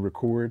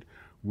record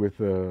with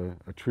a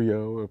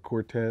trio, a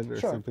quartet, or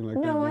something like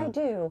that? No, I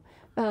do.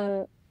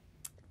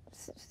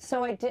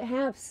 so I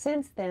have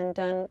since then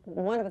done,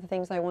 one of the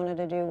things I wanted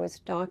to do was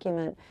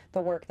document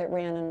the work that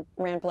Rand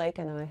Blake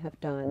and I have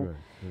done. Right,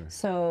 right.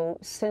 So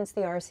since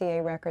the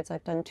RCA records,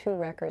 I've done 2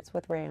 records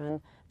with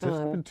Rand. Just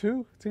been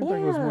 2? It seems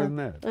like it was more than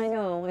that. I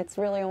know, it's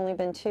really only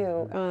been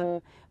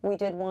 2. We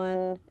did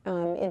one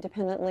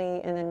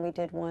independently, and then we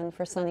did one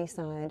for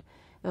Sunnyside.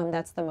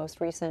 That's the most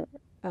recent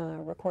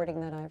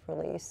recording that I've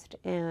released.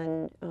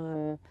 And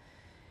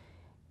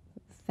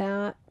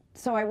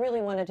so I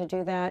really wanted to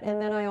do that.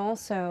 And then I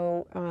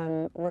also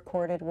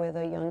recorded with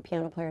a young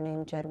piano player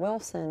named Jed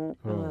Wilson.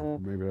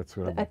 Maybe that's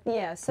what I'm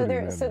yeah, so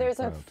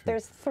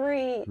there's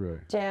 3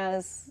 Right.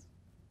 jazz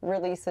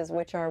releases,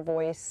 which are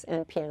voice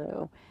and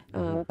piano.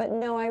 But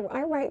no,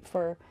 I write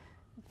for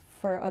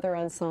other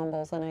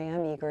ensembles, and I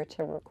am eager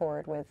to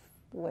record with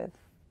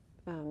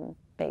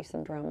bass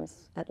and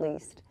drums, at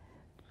least.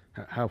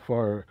 How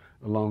far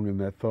along in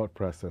that thought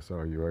process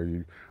are you?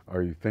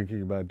 Are you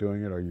thinking about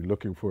doing it? Are you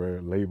looking for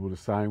a label to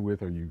sign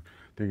with? Are you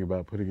thinking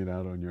about putting it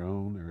out on your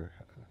own? Or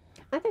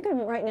I think I'm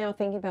right now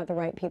thinking about the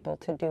right people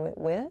to do it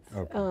with,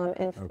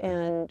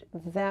 and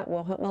that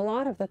will help. A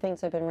lot of the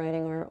things I've been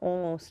writing are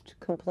almost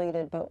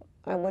completed, but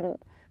I wouldn't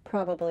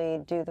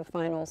probably do the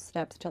final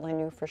steps till I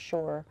knew for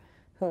sure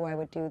who I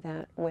would do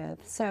that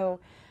with. So,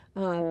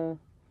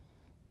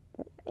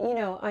 you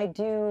know,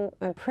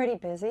 I'm pretty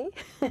busy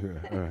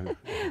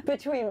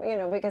between, you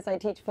know, because I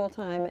teach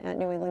full-time at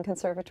New England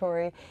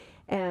Conservatory,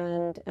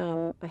 and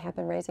I have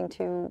been raising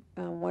 2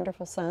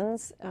 wonderful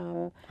sons.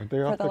 Are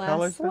they off to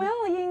college then?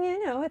 Well,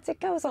 you know, it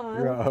goes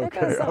on. Yeah, okay. It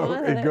goes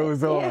on. It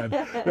goes on.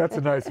 Yeah. That's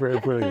a nice way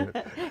of putting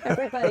it.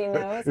 Everybody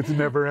knows. It's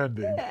never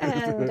ending.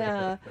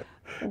 And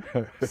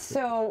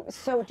so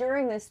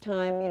during this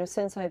time, you know,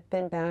 since I've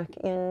been back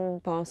in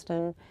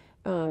Boston,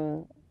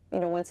 you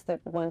know,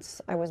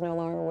 once I was no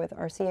longer with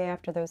RCA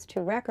after those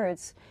 2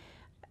 records,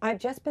 I've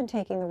just been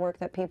taking the work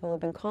that people have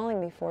been calling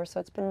me for,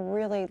 so it's been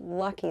really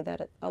lucky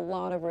that a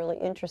lot of really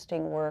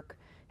interesting work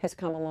has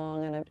come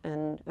along,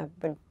 and I've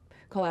been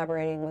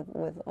collaborating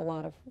with a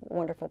lot of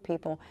wonderful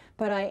people.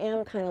 But I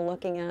am kind of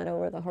looking out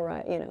over the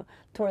horizon, you know,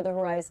 toward the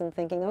horizon,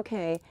 thinking,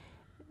 okay,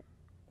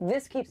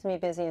 this keeps me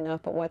busy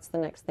enough, but what's the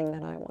next thing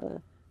that I want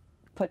to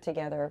put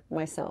together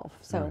myself?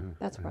 So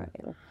that's where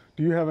I am.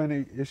 Do you have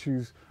any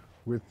issues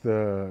with,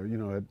 you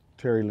know,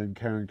 Terry Lynn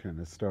Carrington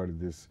has started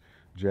this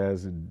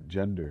Jazz and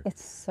Gender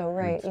It's so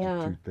right,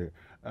 Institute there.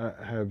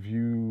 Have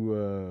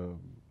you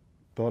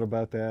thought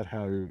about that?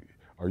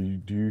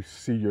 Do you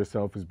see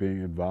yourself as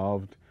being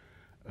involved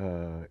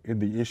in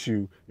the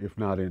issue, if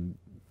not in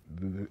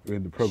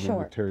the program Sure.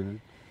 with Terry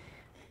Lynn?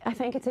 I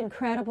think it's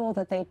incredible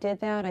that they did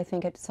that. I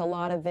think it's a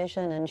lot of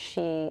vision, and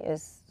she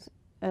is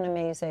an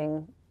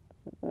amazing,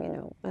 you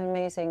know, an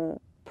amazing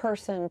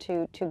person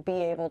to be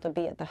able to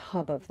be at the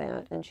hub of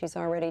that, and she's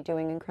already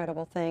doing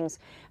incredible things.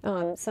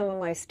 Some of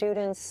my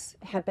students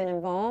have been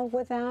involved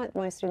with that.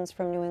 My students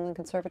from New England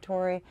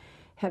Conservatory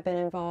have been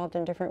involved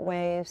in different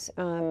ways.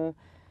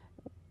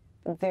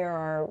 There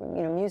are,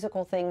 you know,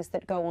 musical things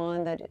that go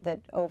on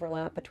that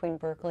overlap between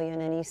Berkeley and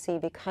NEC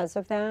because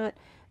of that.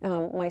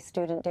 My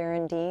student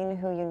Darren Dean,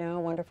 who you know,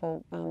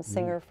 wonderful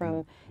singer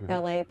from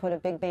LA, put a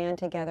big band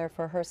together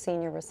for her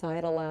senior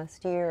recital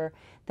last year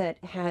that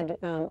had,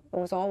 it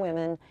was all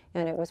women,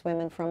 and it was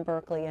women from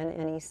Berkeley and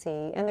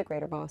NEC and the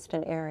greater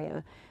Boston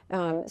area.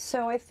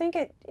 So I think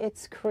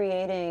it's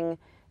creating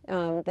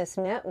this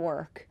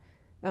network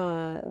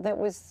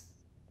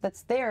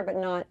that's there but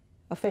not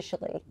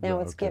officially. Now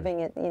it's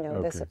giving it, you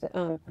know, this,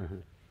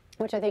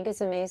 which I think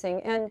is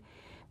amazing.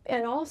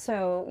 And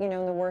also, you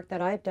know, the work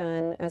that I've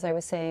done, as I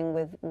was saying,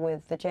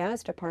 with the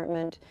jazz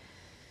department,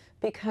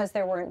 because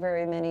there weren't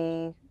very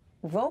many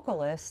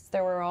vocalists,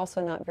 there were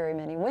also not very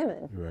many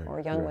women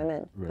or young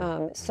women.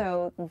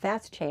 So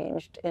that's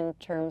changed in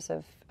terms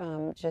of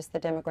just the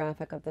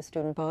demographic of the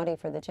student body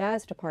for the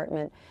jazz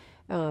department.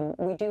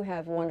 We do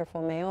have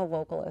wonderful male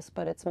vocalists,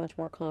 but it's much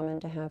more common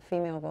to have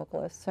female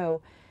vocalists.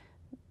 So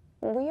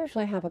we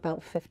usually have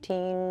about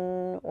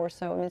 15 or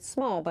so. I mean, it's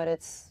small, but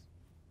it's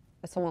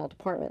a small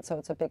department, so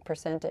it's a big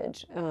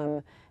percentage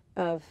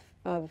of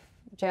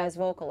jazz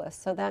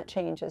vocalists. So that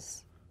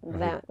changes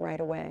that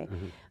right away.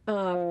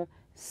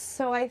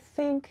 So I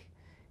think,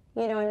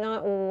 you know, I'm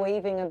not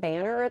waving a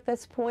banner at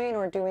this point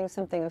or doing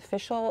something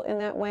official in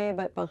that way,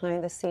 but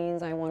behind the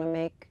scenes, I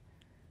want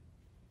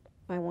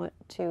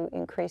to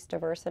increase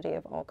diversity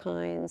of all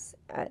kinds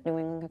at New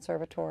England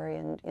Conservatory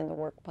and in the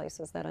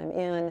workplaces that I'm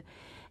in,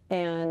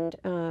 and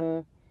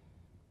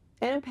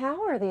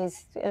empower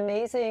these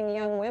amazing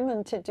young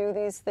women to do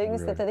these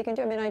things that they can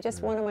do. I mean,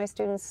 one of my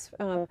students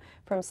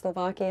from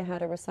Slovakia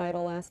had a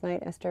recital last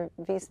night, Esther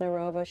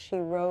Visnarova. She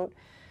wrote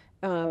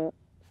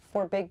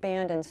for big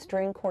band and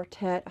string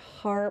quartet,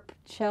 harp,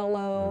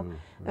 cello.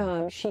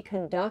 She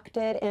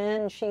conducted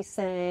and she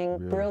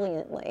sang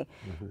brilliantly.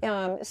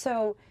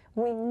 So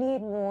we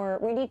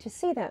need to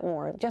see that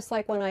more. Just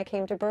like when I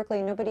came to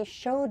Berkeley, nobody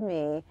showed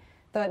me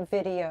that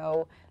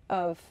video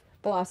of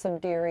Blossom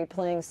Dearie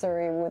playing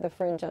Surrey with a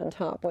fringe on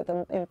top with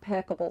an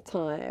impeccable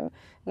time.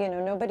 You know,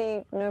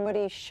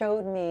 nobody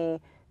showed me,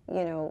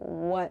 you know,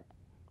 what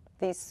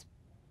these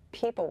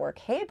people were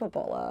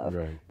capable of,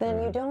 right,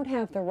 then you don't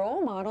have the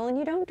role model and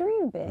you don't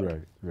dream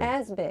big,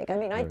 as big. I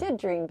mean, I did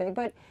dream big,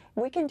 but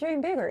we can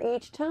dream bigger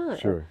each time.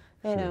 Sure.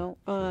 You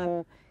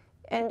know,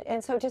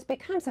 and so it just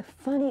becomes a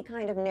funny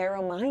kind of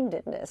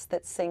narrow-mindedness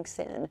that sinks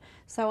in.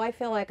 So I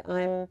feel like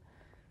I'm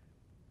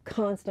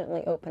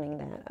constantly opening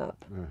that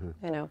up,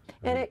 you know.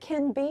 And it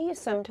can be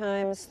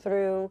sometimes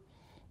through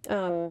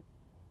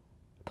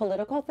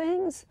political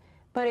things,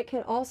 but it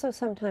can also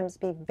sometimes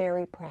be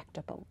very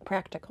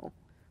practical.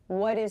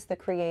 What is the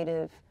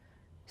creative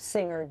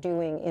singer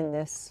doing in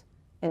this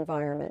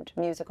environment,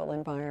 musical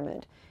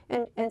environment?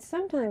 And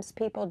sometimes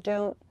people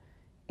don't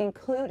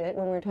include it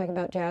when we're talking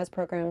about jazz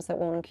programs that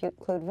won't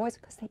include voice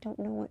because they don't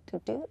know what to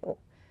do.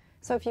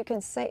 So if you can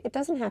say, it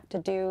doesn't have to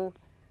do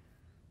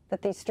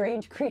that these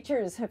strange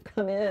creatures have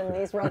come in,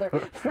 these rather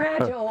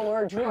fragile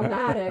or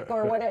dramatic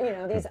or whatever, you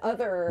know, these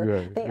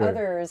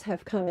others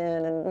have come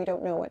in and we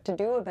don't know what to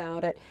do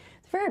about it.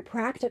 It's very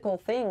practical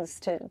things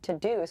to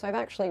do. So I've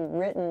actually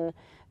written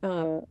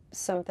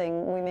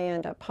something, we may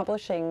end up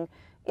publishing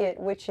it,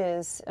 which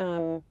is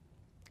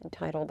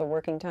entitled, the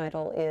working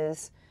title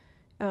is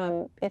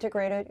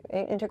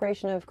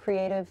Integration of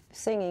Creative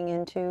Singing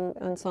into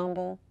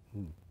Ensemble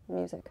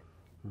Music.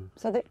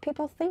 So that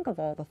people think of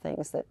all the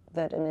things that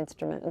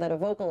a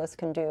vocalist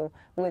can do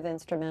with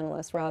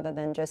instrumentalists rather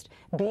than just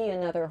be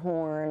another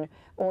horn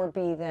or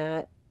be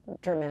that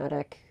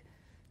dramatic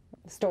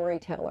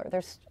storyteller.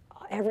 There's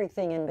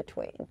everything in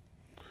between.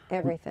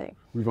 Everything.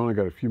 We've only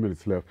got a few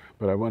minutes left,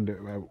 but I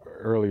wonder,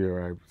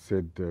 earlier I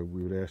said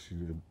we would ask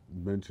you to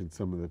mention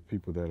some of the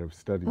people that have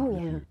studied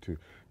with you too.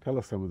 Tell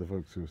us some of the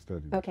folks who have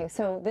studied. Okay,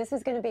 so this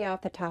is going to be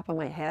off the top of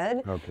my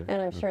head,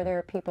 and I'm sure there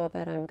are people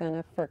that I'm going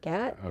to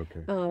forget,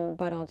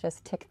 but I'll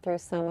just tick through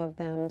some of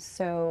them.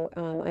 So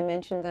I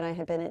mentioned that I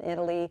had been in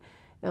Italy,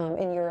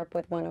 in Europe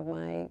with one of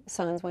my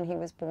sons when he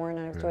was born.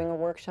 I was doing a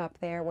workshop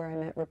there where I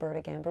met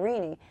Roberta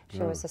Gambarini. She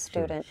was a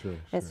student,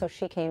 and so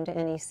she came to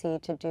NEC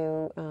to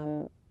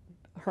do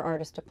her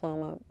artist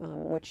diploma,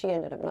 which she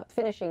ended up not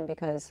finishing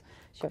because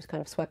she was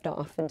kind of swept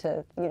off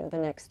into, you know, the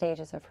next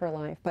stages of her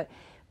life. But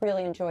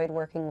really enjoyed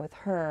working with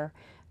her.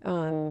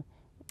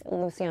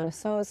 Luciana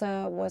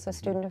Souza was a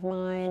student of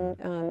mine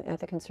at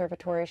the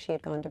conservatory. She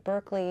had gone to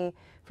Berkeley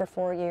for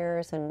 4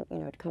 years and, you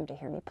know, had come to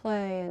hear me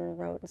play and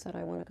wrote and said,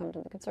 I want to come to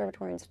the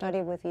conservatory and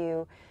study with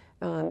you.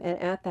 And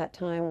at that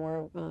time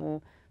were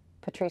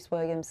Patrice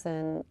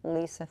Williamson,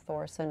 Lisa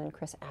Thorson, and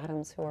Chris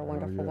Adams, who are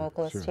wonderful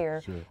vocalists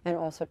here, and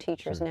also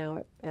teachers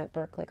now at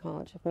Berklee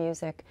College of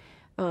Music.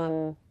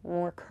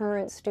 More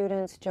current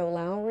students, Joe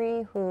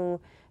Lowry,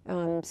 who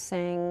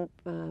sang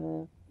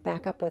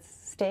backup with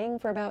Sting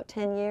for about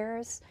 10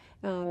 years.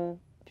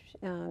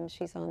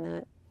 She's on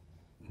that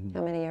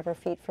How Many Ever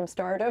Feet from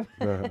Stardom.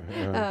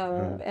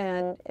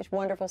 And a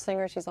wonderful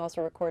singer. She's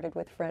also recorded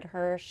with Fred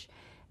Hirsch.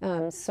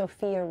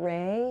 Sophia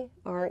Rey,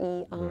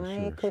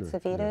 R-E-I,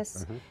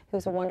 Kutsavides,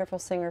 who's a wonderful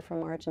singer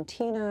from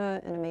Argentina,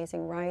 an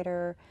amazing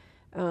writer.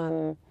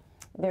 There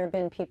have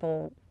been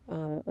people,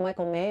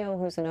 Michael Mayo,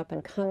 who's an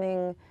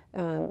up-and-coming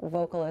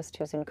vocalist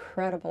who's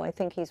incredible. I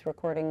think he's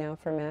recording now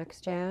for Max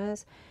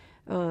Jazz.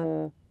 I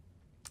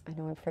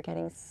know I'm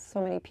forgetting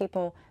so many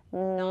people.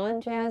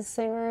 Non-jazz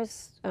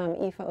singers,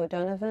 Aoife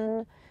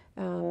O'Donovan,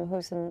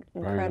 who's an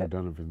incredible... Brian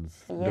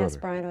O'Donovan's daughter. Yes,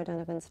 Brian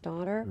O'Donovan's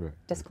daughter,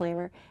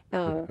 disclaimer,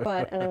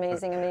 but an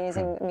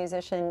amazing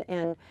musician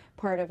and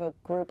part of a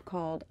group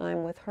called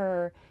I'm With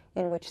Her,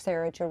 in which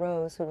Sarah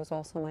Jarose, who was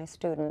also my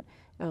student,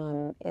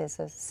 is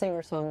a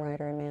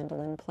singer-songwriter and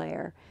mandolin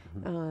player.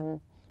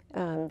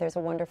 There's a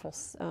wonderful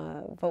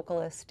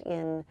vocalist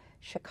in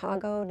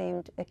Chicago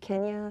named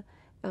Kenya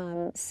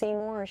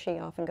Seymour. She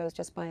often goes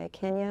just by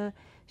Kenya.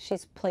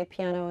 She's played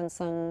piano and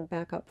sung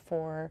backup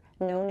for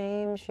No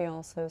Name. She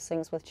also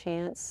sings with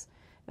Chance,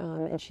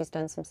 and she's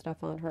done some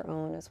stuff on her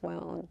own as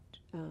well.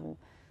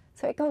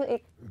 So it goes.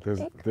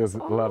 There's a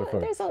lot of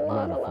folks. There's a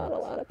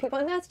lot of people,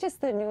 and that's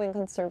just the New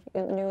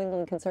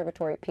England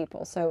Conservatory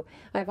people. So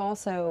I've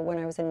also, when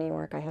I was in New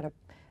York, I had a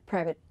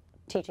private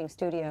teaching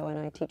studio, and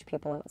I teach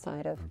people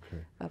outside of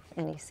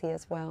NEC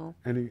as well.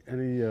 Any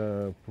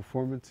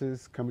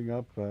performances coming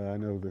up? I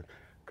know the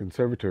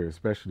conservatory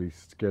especially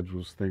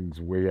schedules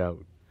things way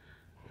out.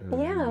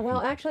 Yeah,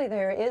 well, actually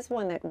there is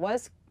one that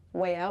was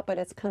way out, but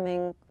it's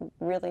coming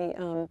really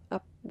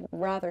up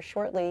rather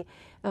shortly.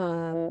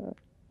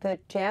 The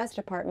jazz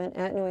department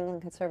at New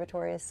England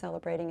Conservatory is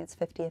celebrating its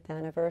 50th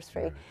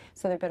anniversary.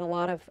 So there have been a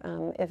lot of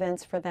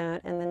events for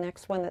that, and the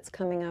next one that's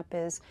coming up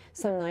is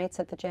some nights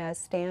at the Jazz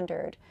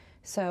Standard.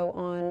 So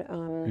on...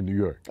 in New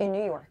York? In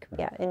New York,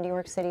 yeah, in New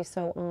York City.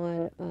 So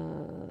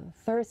on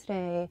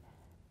Thursday,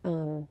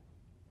 the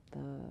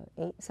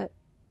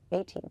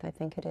 18th, I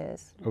think it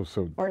is. Oh,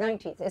 so... Or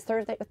 19th. It's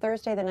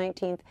Thursday the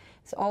 19th.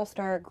 It's an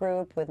all-star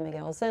group with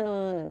Miguel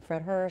Zenon and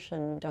Fred Hirsch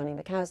and Donnie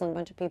McCaslin, a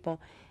bunch of people.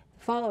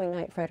 The following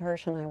night, Fred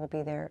Hirsch and I will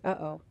be there,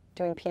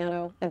 doing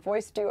piano and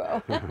voice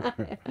duo.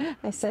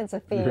 I sense a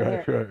theme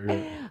here,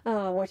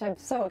 which I'm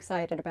so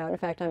excited about. In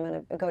fact, I'm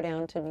going to go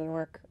down to New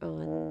York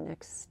on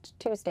next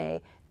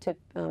Tuesday to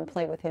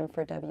play with him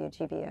for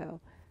WGBO.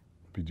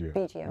 BGO.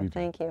 BGO,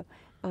 thank you.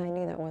 I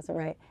knew that wasn't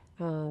right.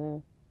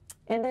 And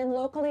then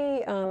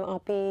locally,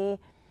 I'll be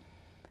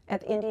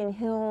at the Indian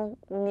Hill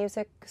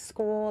Music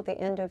School the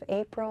end of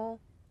April,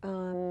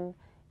 and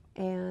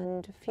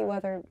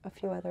a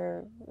few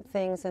other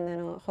things, and then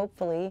I'll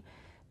hopefully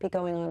be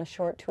going on a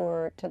short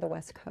tour to the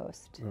West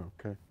Coast.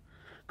 Okay.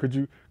 Could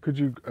you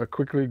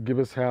quickly give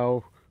us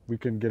how we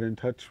can get in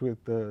touch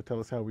with, tell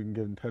us how we can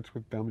get in touch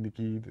with Dominique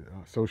Eade,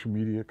 social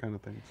media kind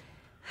of things?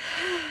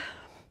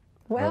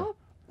 Well,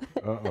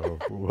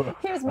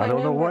 here's my I don't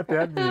know number. what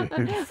that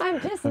means.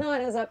 I'm just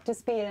not as up to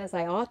speed as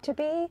I ought to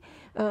be,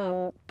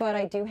 but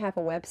I do have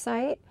a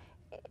website,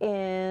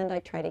 and I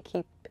try to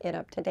keep it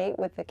up to date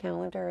with the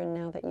calendar, and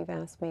now that you've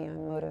asked me,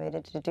 I'm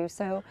motivated to do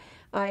so.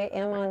 I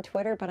am on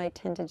Twitter, but I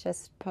tend to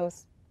just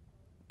post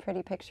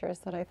pretty pictures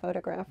that I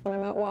photograph when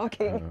I'm out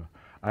walking.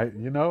 I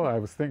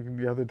was thinking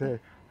the other day,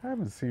 I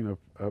haven't seen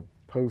a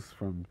post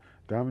from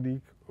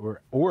Dominique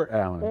or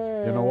Alan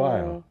in a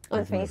while.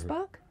 On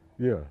Facebook?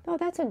 Yeah. Oh,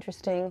 that's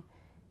interesting.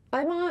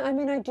 I'm on, I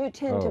mean, I do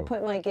tend to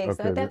put my gigs,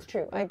 okay. That's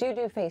true. I do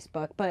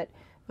Facebook, but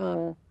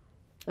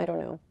I don't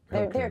know.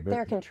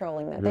 They're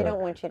controlling that. They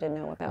don't want you to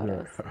know about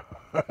us.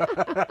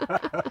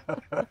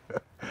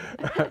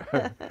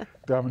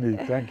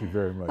 Dominique, thank you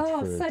very much.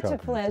 Oh, for such a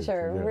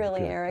pleasure,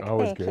 really, Eric.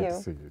 Always Thank great you.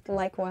 To see you.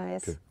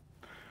 Likewise. Okay.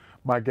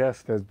 My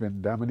guest has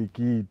been Dominique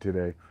Eade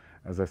today.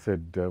 As I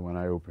said when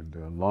I opened,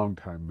 a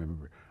longtime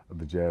member of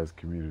the jazz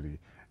community,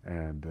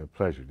 and a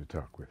pleasure to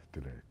talk with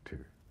today,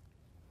 too.